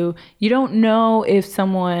issue. You don't know if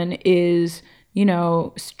someone is, you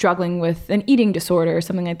know, struggling with an eating disorder or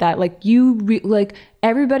something like that. Like, like,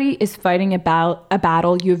 everybody is fighting about a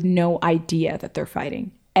battle you have no idea that they're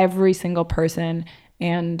fighting. Every single person.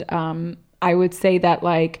 And I would say that,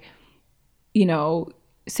 like, you know,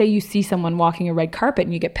 say you see someone walking a red carpet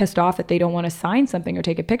and you get pissed off that they don't want to sign something or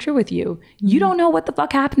take a picture with you. You don't know what the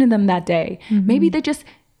fuck happened to them that day. Maybe they just,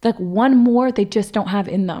 like, one more they just don't have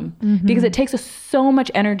in them, because it takes so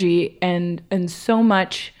much energy and so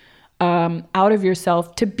much out of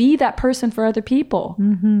yourself to be that person for other people.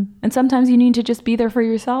 And sometimes you need to just be there for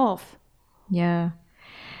yourself. Yeah.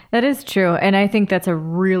 That is true. And I think that's a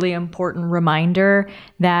really important reminder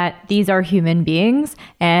that these are human beings,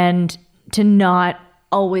 and to not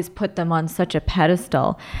always put them on such a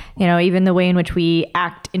pedestal. You know, even the way in which we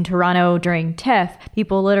act in Toronto during TIFF,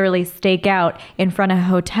 people literally stake out in front of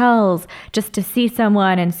hotels just to see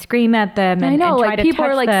someone and scream at them. And, I know, and try like, to people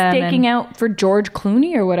touch are like them staking out for George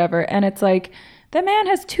Clooney or whatever. And it's like, the man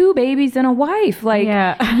has 2 babies and a wife. Like,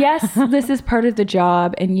 yes, this is part of the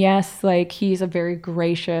job. And yes, like, he's a very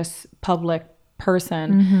gracious public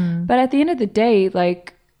person. But at the end of the day,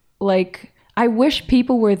 like, I wish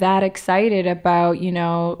people were that excited about, you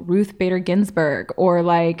know, Ruth Bader Ginsburg, or,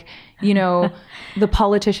 like, you know, the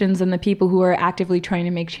politicians and the people who are actively trying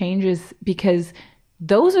to make changes, because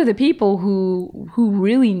those are the people who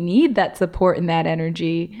really need that support and that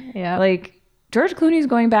energy. Yeah. Like, George Clooney's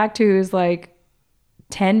going back to his, like,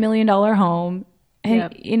 $10 million home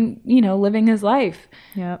and in, you know, living his life.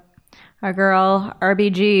 Yep. Our girl,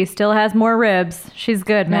 RBG, still has more ribs. She's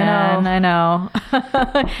good, man. I know.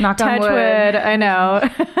 Knock on Touch wood. wood. I know.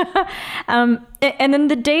 And then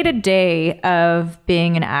the day-to-day of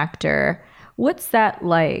being an actor, what's that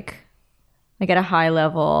like? Like, at a high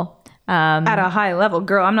level? At a high level,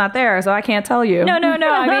 girl, I'm not there, so I can't tell you. No.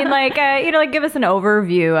 I mean, like, you know, like, give us an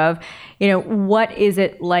overview of, you know, what is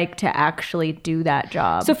it like to actually do that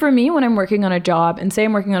job? So for me, when I'm working on a job, and say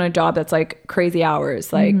I'm working on a job that's like crazy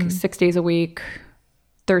hours, like 6 days a week,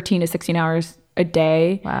 13 to 16 hours a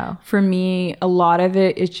day. Wow. For me, a lot of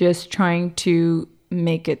it is just trying to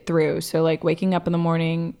make it through. So, like, waking up in the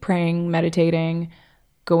morning, praying, meditating,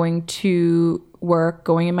 going to work,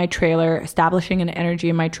 going in my trailer, establishing an energy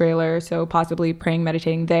in my trailer. So possibly praying,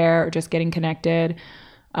 meditating there, or just getting connected.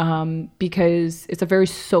 Because it's a very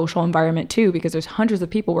social environment too, because there's hundreds of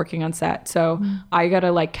people working on set. So I got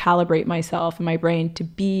to, like, calibrate myself and my brain to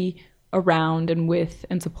be around and with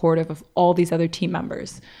and supportive of all these other team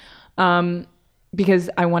members. Because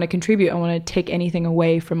I want to contribute. I want to take anything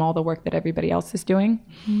away from all the work that everybody else is doing.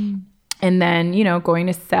 And then, you know, going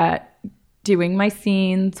to set, doing my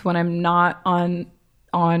scenes when I'm not on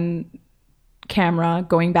camera,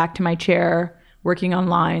 going back to my chair, working on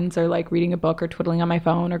lines, or, like, reading a book or twiddling on my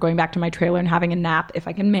phone, or going back to my trailer and having a nap if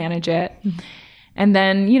I can manage it. And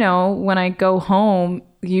then, you know, when I go home,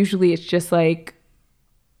 usually it's just like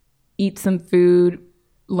eat some food,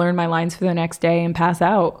 learn my lines for the next day, and pass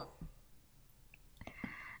out.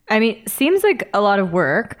 I mean, seems like a lot of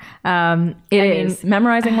work. It is.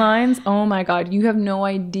 Memorizing lines, oh my God, you have no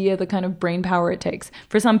idea the kind of brain power it takes.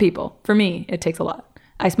 For some people. For me, it takes a lot.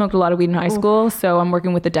 I smoked a lot of weed in high school, so I'm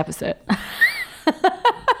working with the deficit.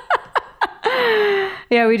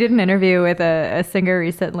 Yeah, we did an interview with a singer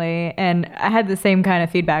recently, and I had the same kind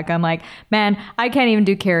of feedback. I'm like, man, I can't even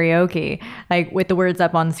do karaoke, like, with the words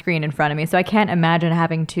up on the screen in front of me. So I can't imagine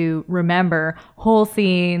having to remember whole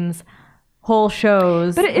scenes, whole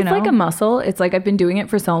shows. But it's like a muscle. It's like, I've been doing it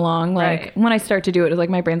for so long. Like, when I start to do it, it's like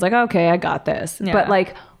my brain's like, okay, I got this. Yeah. But,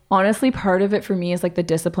 like, honestly, part of it for me is, like, the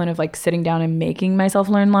discipline of, like, sitting down and making myself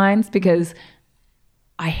learn lines, because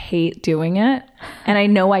I hate doing it, and I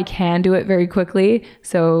know I can do it very quickly.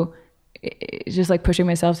 So it's just, like, pushing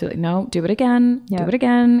myself to, like, no, do it again, do it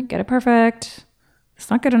again, get it perfect.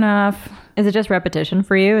 It's not good enough. Is it just repetition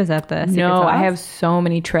for you? Is that the secret No, sauce? I have so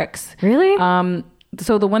many tricks. Really?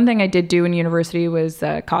 So the one thing I did do in university was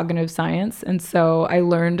cognitive science. And so I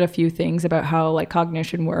learned a few things about how, like,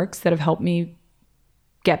 cognition works that have helped me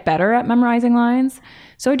get better at memorizing lines.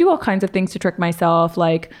 So I do all kinds of things to trick myself.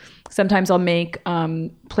 Like, sometimes I'll make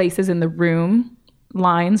places in the room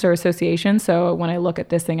lines or associations. So when I look at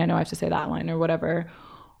this thing, I know I have to say that line or whatever.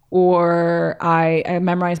 Or I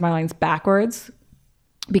memorize my lines backwards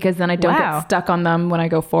because then I don't get stuck on them when I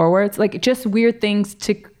go forwards. Like just weird things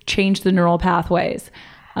to change the neural pathways.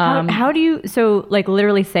 How do you, so like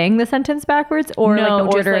literally saying the sentence backwards or like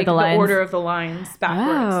the order of the lines? The order of the lines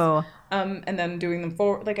backwards. Oh. And then doing them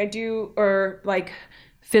forward like I do, or like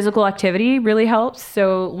physical activity really helps.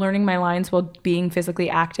 So learning my lines while being physically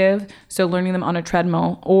active. So learning them on a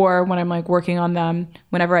treadmill, or when I'm like working on them,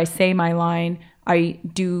 whenever I say my line, I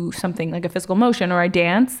do something like a physical motion or I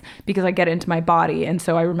dance because I get it into my body. And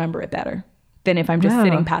so I remember it better than if I'm just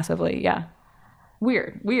sitting passively. Yeah.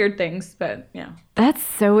 Weird things, but yeah. That's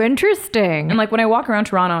so interesting. And like when I walk around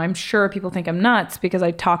Toronto, I'm sure people think I'm nuts because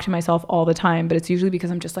I talk to myself all the time, but it's usually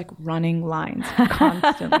because I'm just like running lines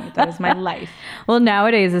constantly. That is my life. Well,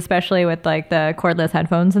 nowadays, especially with like the cordless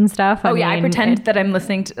headphones and stuff. I mean, I pretend that I'm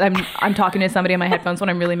listening to, I'm talking to somebody on my headphones when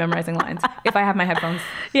I'm really memorizing lines. If I have my headphones.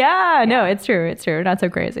 Yeah, no, it's true. It's true. Not so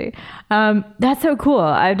crazy. That's so cool.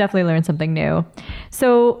 I've definitely learned something new.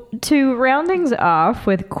 So to round things off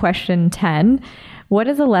with question 10, what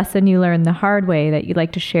is a lesson you learned the hard way that you'd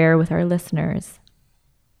like to share with our listeners?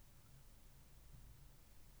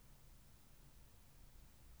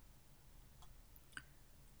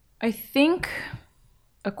 I think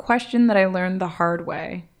a question that I learned the hard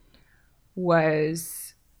way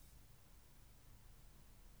was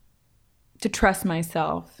to trust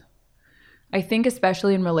myself. I think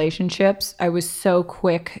especially in relationships, I was so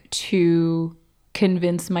quick to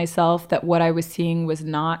convince myself that what I was seeing was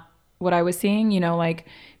not what I was seeing, you know, like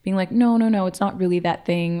being like, no, it's not really that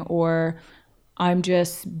thing, or I'm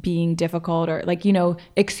just being difficult, or like, you know,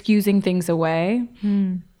 excusing things away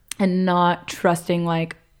and not trusting,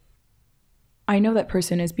 like, I know that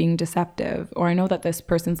person is being deceptive, or I know that this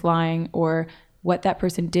person's lying, or what that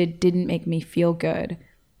person didn't make me feel good.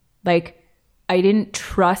 Like, I didn't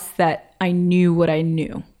trust that I knew what I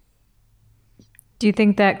knew. Do you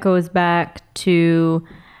think that goes back to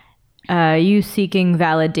you seeking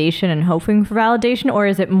validation and hoping for validation, or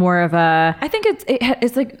is it more of a? I think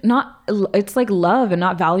it's like not. It's like love and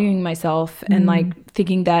not valuing myself and like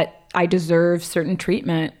thinking that I deserve certain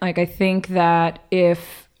treatment. Like I think that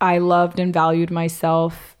if I loved and valued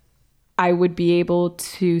myself, I would be able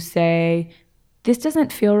to say, "This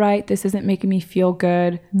doesn't feel right. This isn't making me feel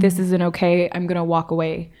good. This isn't okay. I'm gonna walk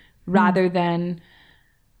away," rather than.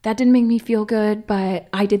 That didn't make me feel good, but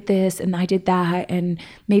I did this and I did that, and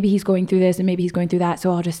maybe he's going through this and maybe he's going through that, so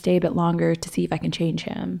I'll just stay a bit longer to see if I can change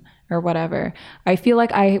him or whatever. I feel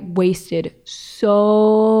like I wasted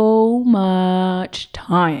so much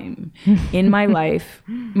time in my life,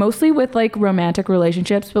 mostly with like romantic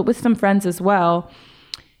relationships, but with some friends as well,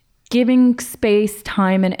 giving space,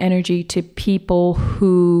 time, and energy to people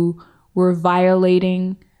who were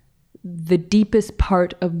violating the deepest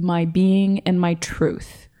part of my being and my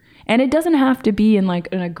truth. And it doesn't have to be in like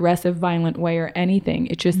an aggressive, violent way or anything.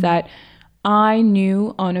 It's just that I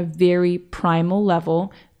knew on a very primal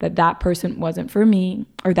level that that person wasn't for me,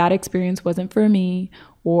 or that experience wasn't for me,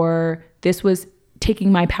 or this was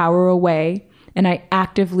taking my power away. And I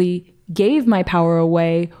actively gave my power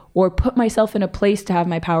away or put myself in a place to have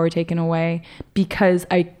my power taken away because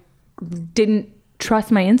I didn't trust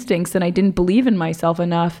my instincts and I didn't believe in myself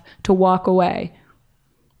enough to walk away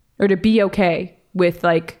or to be okay with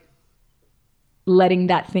like letting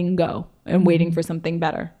that thing go and waiting for something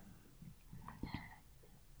better.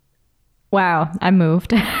 Wow, I'm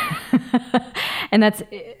moved. And that's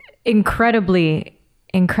incredibly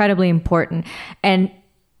important. And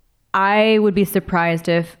I would be surprised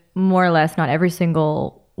if more or less not every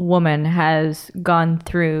single woman has gone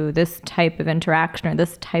through this type of interaction or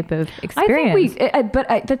this type of experience.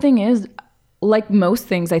 The thing is, like most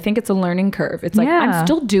things, I think it's a learning curve. It's like, I'm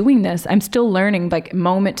still doing this. I'm still learning, like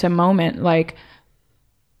moment to moment. Like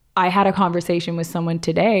I had a conversation with someone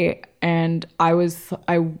today and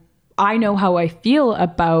I know how I feel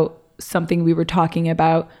about something we were talking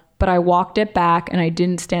about, but I walked it back and I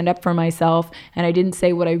didn't stand up for myself and I didn't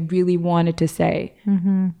say what I really wanted to say,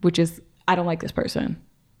 which is, I don't like this person.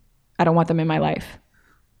 I don't want them in my life.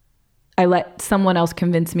 I let someone else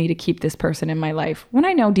convince me to keep this person in my life when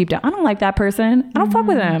I know deep down, I don't like that person. I don't fuck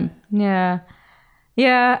with them. Yeah.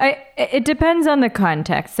 Yeah. It depends on the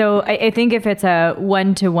context. So I think if it's a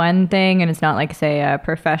one-to-one thing and it's not like, say, a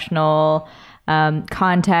professional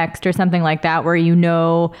context or something like that, where, you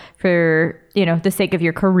know, for, you know, the sake of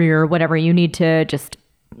your career, whatever, you need to just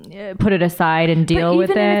put it aside and deal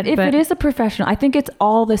with it. If it is a professional, I think it's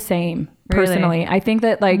all the same personally. Really? I think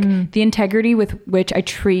that like the integrity with which I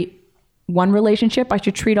treat one relationship, I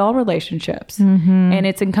should treat all relationships. And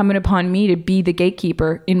it's incumbent upon me to be the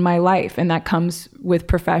gatekeeper in my life. And that comes with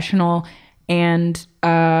professional and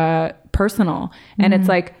personal. And it's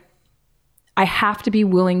like, I have to be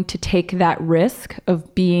willing to take that risk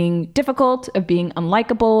of being difficult, of being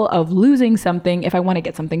unlikable, of losing something if I want to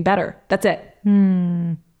get something better. That's it.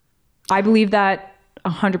 I believe that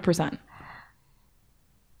 100%.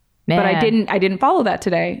 But I didn't follow that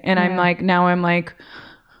today. And I'm like,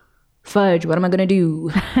 fudge, what am I going to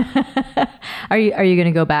do? Are you going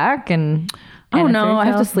to go back and I don't know. I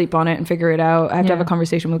have to sleep on it and figure it out. I have to have a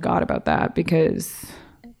conversation with God about that because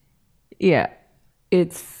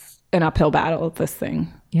it's an uphill battle, this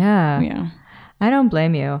thing. Yeah. I don't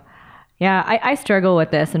blame you. Yeah, I struggle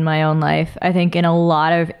with this in my own life. I think in a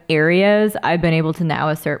lot of areas, I've been able to now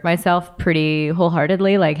assert myself pretty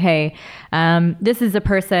wholeheartedly. Like, hey, this is a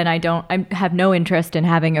person I have no interest in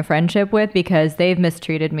having a friendship with because they've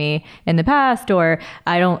mistreated me in the past, or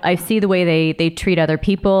I see the way they treat other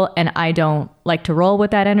people, and I don't like to roll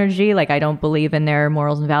with that energy. Like, I don't believe in their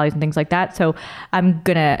morals and values and things like that. So I'm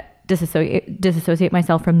gonna disassociate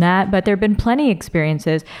myself from that. But there have been plenty of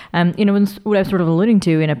experiences, what I was sort of alluding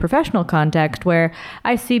to in a professional context, where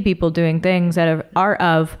I see people doing things that are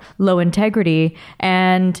of low integrity,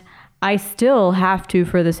 and I still have to,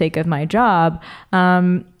 for the sake of my job,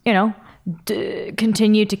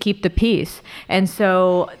 continue to keep the peace. And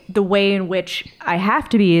so the way in which I have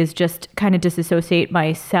to be is just kind of disassociate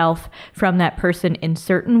myself from that person in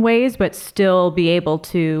certain ways, but still be able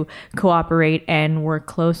to cooperate and work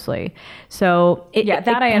closely. So I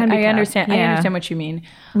understand. Yeah. I understand what you mean.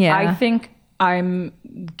 Yeah. I think I'm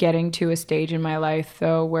getting to a stage in my life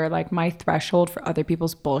though where like my threshold for other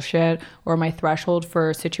people's bullshit or my threshold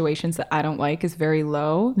for situations that I don't like is very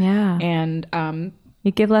low. Yeah. And you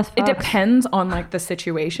give less fucks. It depends on like the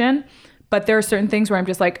situation, but there are certain things where I'm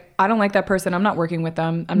just like, I don't like that person. I'm not working with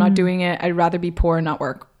them. I'm not doing it. I'd rather be poor and not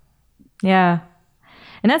work. Yeah.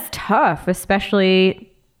 And that's tough, especially,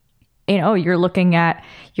 you're looking at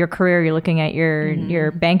your career, you're looking at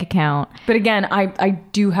your bank account. But again, I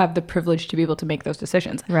do have the privilege to be able to make those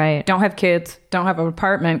decisions. Right. Don't have kids, don't have an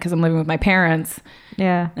apartment because I'm living with my parents.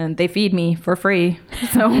 Yeah. And they feed me for free.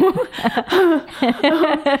 So,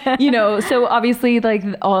 so obviously like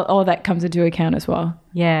all that comes into account as well.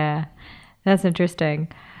 Yeah. That's interesting.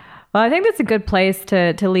 Well, I think that's a good place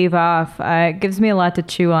to leave off. It gives me a lot to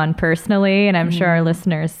chew on personally, and I'm sure our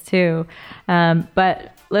listeners too.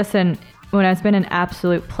 But listen, it's been an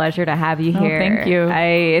absolute pleasure to have you here. Thank you.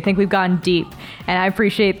 I think we've gone deep, and I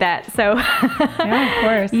appreciate that. So, yeah, of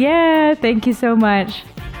course. Yeah, thank you so much.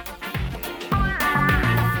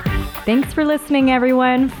 Thanks for listening,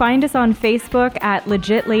 everyone. Find us on Facebook at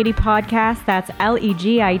Legit Lady Podcast. That's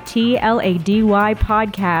LEGITLADY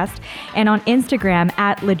Podcast. And on Instagram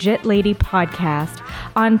at Legit Lady Podcast.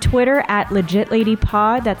 On Twitter at Legit Lady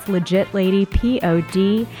Pod. That's Legit Lady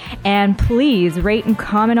POD. And please rate and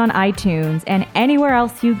comment on iTunes and anywhere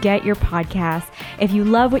else you get your podcasts. If you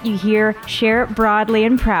love what you hear, share it broadly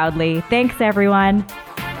and proudly. Thanks, everyone.